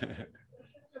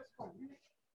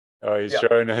 Oh, he's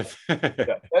showing us.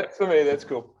 That's for me. That's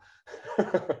cool.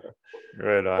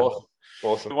 Right on.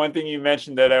 Awesome. One thing you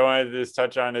mentioned that I wanted to just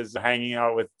touch on is hanging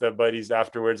out with the buddies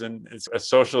afterwards, and it's a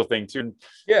social thing too.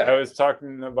 Yeah, I was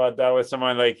talking about that with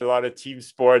someone. Like a lot of team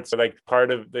sports, like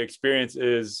part of the experience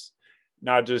is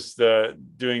not just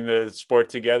doing the sport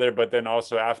together, but then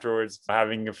also afterwards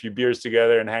having a few beers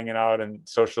together and hanging out and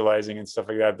socializing and stuff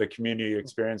like that. The community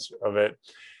experience of it.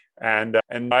 And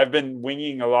I've been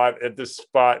winging a lot at this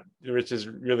spot, which is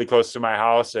really close to my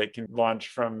house. I can launch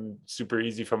from super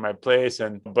easy from my place.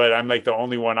 But I'm like the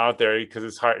only one out there because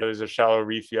it's hard. There's a shallow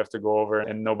reef you have to go over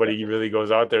and nobody really goes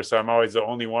out there. So I'm always the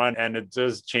only one. And it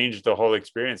does change the whole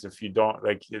experience if you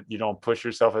don't push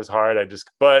yourself as hard.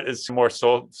 But it's more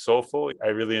soulful. I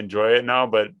really enjoy it now.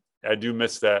 But I do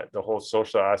miss the whole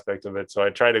social aspect of it. So I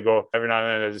try to go every now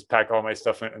and then. I just pack all my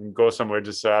stuff and go somewhere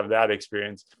just to have that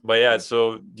experience. But yeah,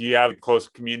 so do you have a close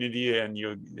community and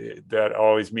you that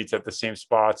always meets at the same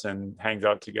spots and hangs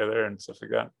out together and stuff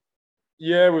like that?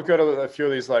 Yeah, we've got a few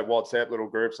of these like WhatsApp little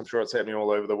groups. I'm sure it's happening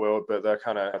all over the world, but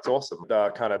it's awesome.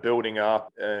 They're kind of building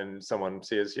up and someone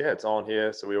says, yeah, it's on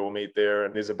here. So we all meet there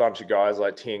and there's a bunch of guys,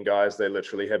 like 10 guys. They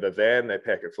literally have a van, they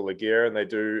pack it full of gear and they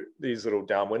do these little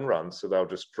downwind runs. So they'll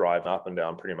just drive up and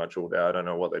down pretty much all day. I don't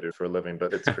know what they do for a living,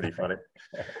 but it's pretty funny.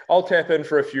 I'll tap in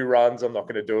for a few runs. I'm not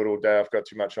going to do it all day. I've got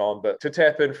too much on, but to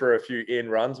tap in for a few end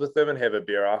runs with them and have a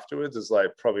beer afterwards is like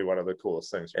probably one of the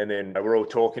coolest things. And then we're all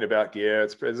talking about gear.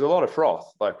 There's a lot of froth.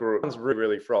 Like we're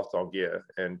really frothed on gear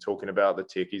and talking about the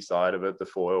techie side of it, the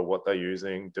foil, what they're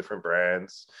using, different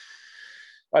brands.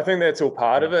 I think that's all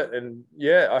part of it. And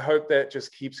yeah, I hope that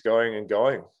just keeps going and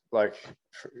going like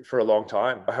for a long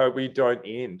time. I hope we don't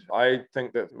end. I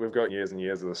think that we've got years and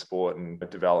years of the sport and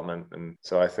development. And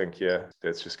so I think, yeah,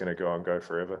 that's just going to go and go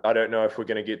forever. I don't know if we're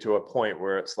going to get to a point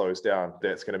where it slows down.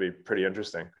 That's going to be pretty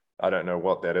interesting. I don't know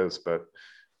what that is, but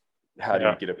how do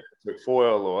you get a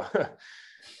foil or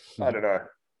I don't know.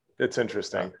 It's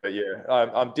interesting, but yeah,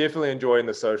 I'm definitely enjoying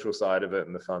the social side of it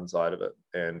and the fun side of it.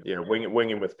 And yeah,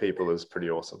 winging with people is pretty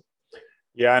awesome.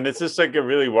 Yeah, and it's just like a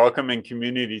really welcoming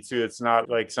community too. It's not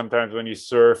like sometimes when you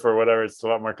surf or whatever, it's a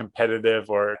lot more competitive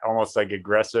or almost like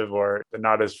aggressive or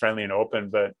not as friendly and open.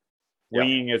 But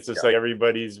winging, it's just like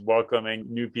everybody's welcoming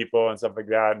new people and stuff like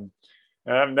that.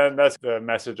 And that's the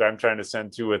message I'm trying to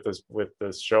send too with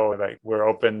this show. Like we're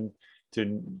open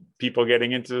to people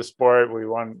getting into the sport. We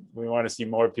want to see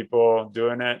more people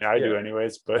doing it. I do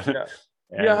anyways, but yeah.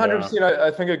 And, 100%.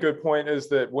 I think a good point is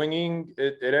that winging,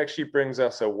 it actually brings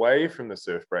us away from the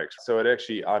surf breaks. So it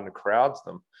actually uncrowds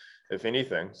them, if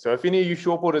anything. So if any of you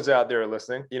shortboarders out there are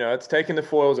listening, it's taking the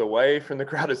foils away from the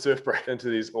crowded surf break into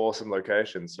these awesome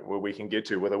locations where we can get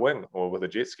to with a wing or with a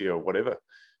jet ski or whatever.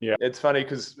 Yeah, it's funny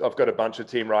because I've got a bunch of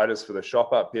team riders for the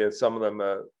shop up here. Some of them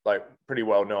are like pretty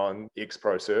well-known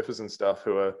ex-pro surfers and stuff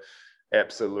who are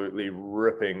absolutely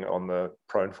ripping on the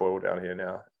prone foil down here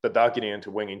now. But they're getting into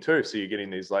winging too. So you're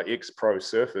getting these like ex-pro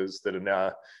surfers that are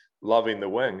now loving the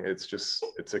wing. It's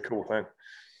a cool thing.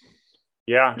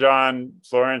 Yeah, John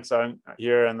Florence on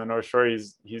here on the North Shore,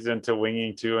 he's into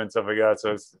winging too and stuff like that.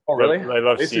 So it's really? I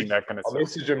love seeing that kind of stuff. I'll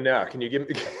message him now. Can you give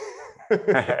me?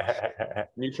 Can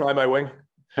you try my wing?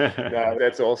 No,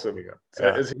 that's awesome.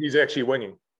 So he's actually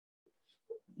winging.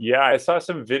 Yeah, I saw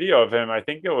some video of him. I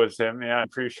think it was him. Yeah, I'm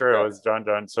pretty sure it was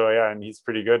John. So yeah, and he's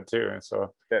pretty good too.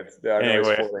 So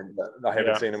anyway, I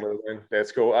haven't seen him with a wing.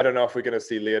 That's cool. I don't know if we're going to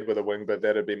see Laird with a wing, but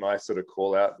that'd be my sort of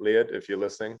call out, Laird, if you're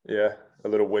listening. Yeah, a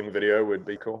little wing video would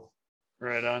be cool.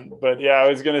 Right on. But yeah, I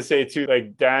was going to say too,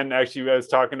 like Dan actually was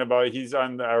talking about, he's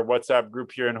on our WhatsApp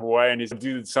group here in Hawaii and he's,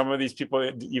 dude, some of these people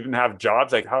even have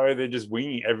jobs. Like, how are they just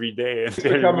winging every day? It's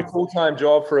become a full-time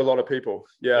job for a lot of people.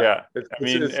 Yeah. It's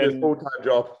a full-time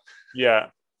job. Yeah.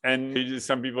 And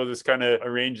some people just kind of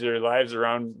arrange their lives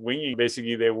around winging.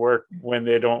 Basically, they work when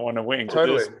they don't want to wing.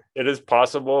 Totally. It is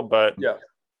possible, but yeah.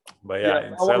 But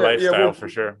it's a lifestyle for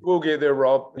sure. We'll get there,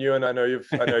 Rob. You and I know you've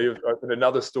opened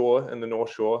another store in the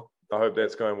North Shore. I hope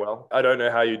that's going well. I don't know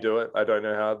how you do it. I don't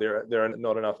know how there are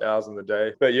not enough hours in the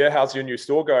day. But yeah, how's your new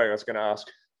store going? I was going to ask.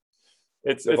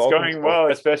 It's going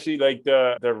well, especially like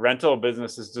the rental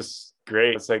business is just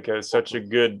great. It's like such a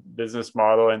good business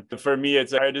model. And for me,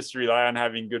 I just rely on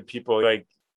having good people. Like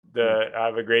I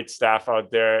have a great staff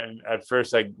out there. And at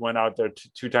first I went out there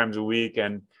two times a week.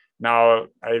 And now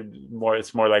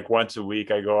it's more like once a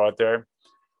week I go out there.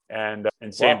 And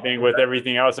same thing with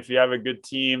everything else. If you have a good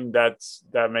team, that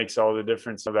makes all the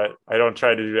difference. So that I don't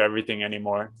try to do everything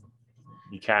anymore.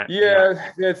 You can't.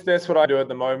 Yeah, that's what I do at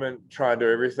the moment. Try and do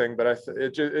everything, but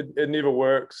it never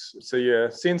works. So yeah,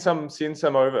 send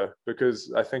some over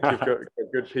because I think you've got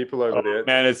good people over there.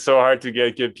 Man, it's so hard to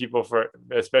get good people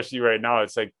especially right now.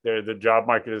 It's like the job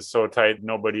market is so tight.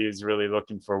 Nobody is really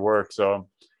looking for work. So.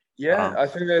 Yeah, I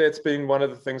think that it's been one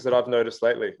of the things that I've noticed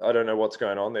lately. I don't know what's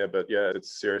going on there, but yeah,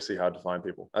 it's seriously hard to find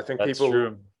people. I think people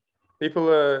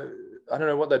are, I don't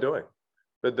know what they're doing,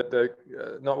 but they're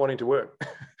not wanting to work.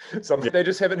 They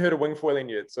just haven't heard of wing foiling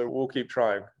yet, so we'll keep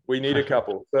trying. We need a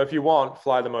couple. So if you want,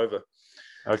 fly them over.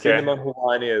 Okay. Send them on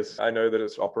Hawaiian Airs. I know that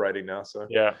it's operating now. So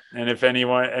yeah, and if any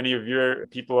of your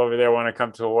people over there want to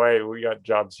come to Hawaii, we got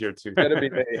jobs here too. That'll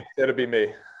be me.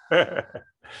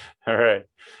 All right.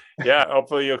 Yeah,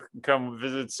 hopefully you'll come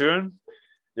visit soon.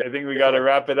 I think we got to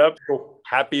wrap it up. Cool.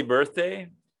 Happy birthday.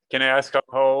 Can I ask how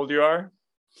old you are?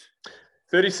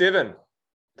 37.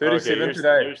 37 you're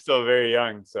today. you're still very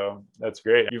young, so that's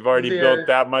great. You've already built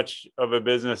that much of a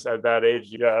business at that age.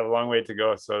 You got a long way to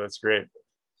go, so that's great.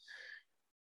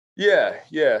 Yeah.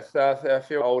 I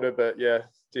feel older, but yeah,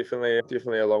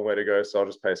 definitely a long way to go. So I'll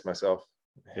just pace myself.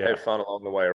 Yeah. Have fun along the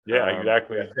way. Yeah,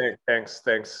 exactly.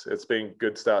 Thanks. It's been a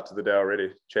good start to the day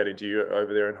already, chatting to you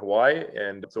over there in Hawaii,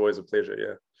 and it's always a pleasure.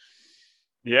 Yeah.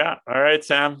 Yeah. All right,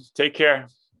 Sam. Take care.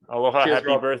 Aloha. Cheers, Happy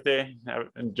Rob. birthday.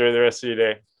 Enjoy the rest of your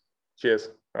day. Cheers.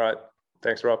 All right.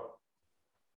 Thanks, Rob.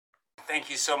 Thank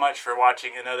you so much for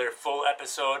watching another full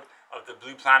episode of the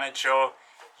Blue Planet Show.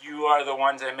 You are the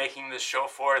ones I'm making this show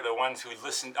for, the ones who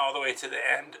listened all the way to the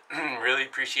end. Really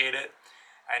appreciate it.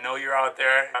 I know you're out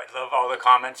there. I love all the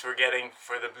comments we're getting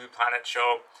for the Blue Planet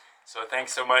Show. So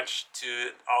thanks so much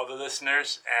to all the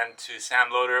listeners and to Sam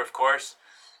Loader, of course.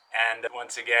 And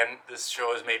once again, this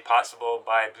show is made possible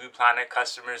by Blue Planet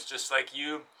customers just like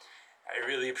you. I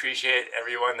really appreciate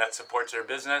everyone that supports our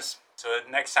business. So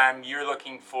next time you're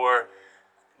looking for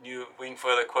new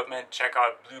wingfoil equipment, check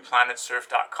out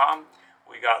blueplanetsurf.com.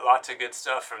 We got lots of good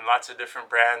stuff from lots of different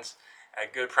brands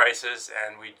at good prices,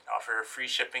 and we offer free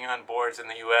shipping on boards in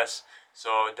the US.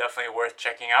 So definitely worth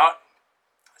checking out.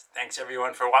 Thanks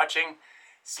everyone for watching.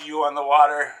 See you on the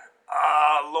water.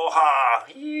 Aloha.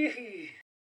 Yee-hee.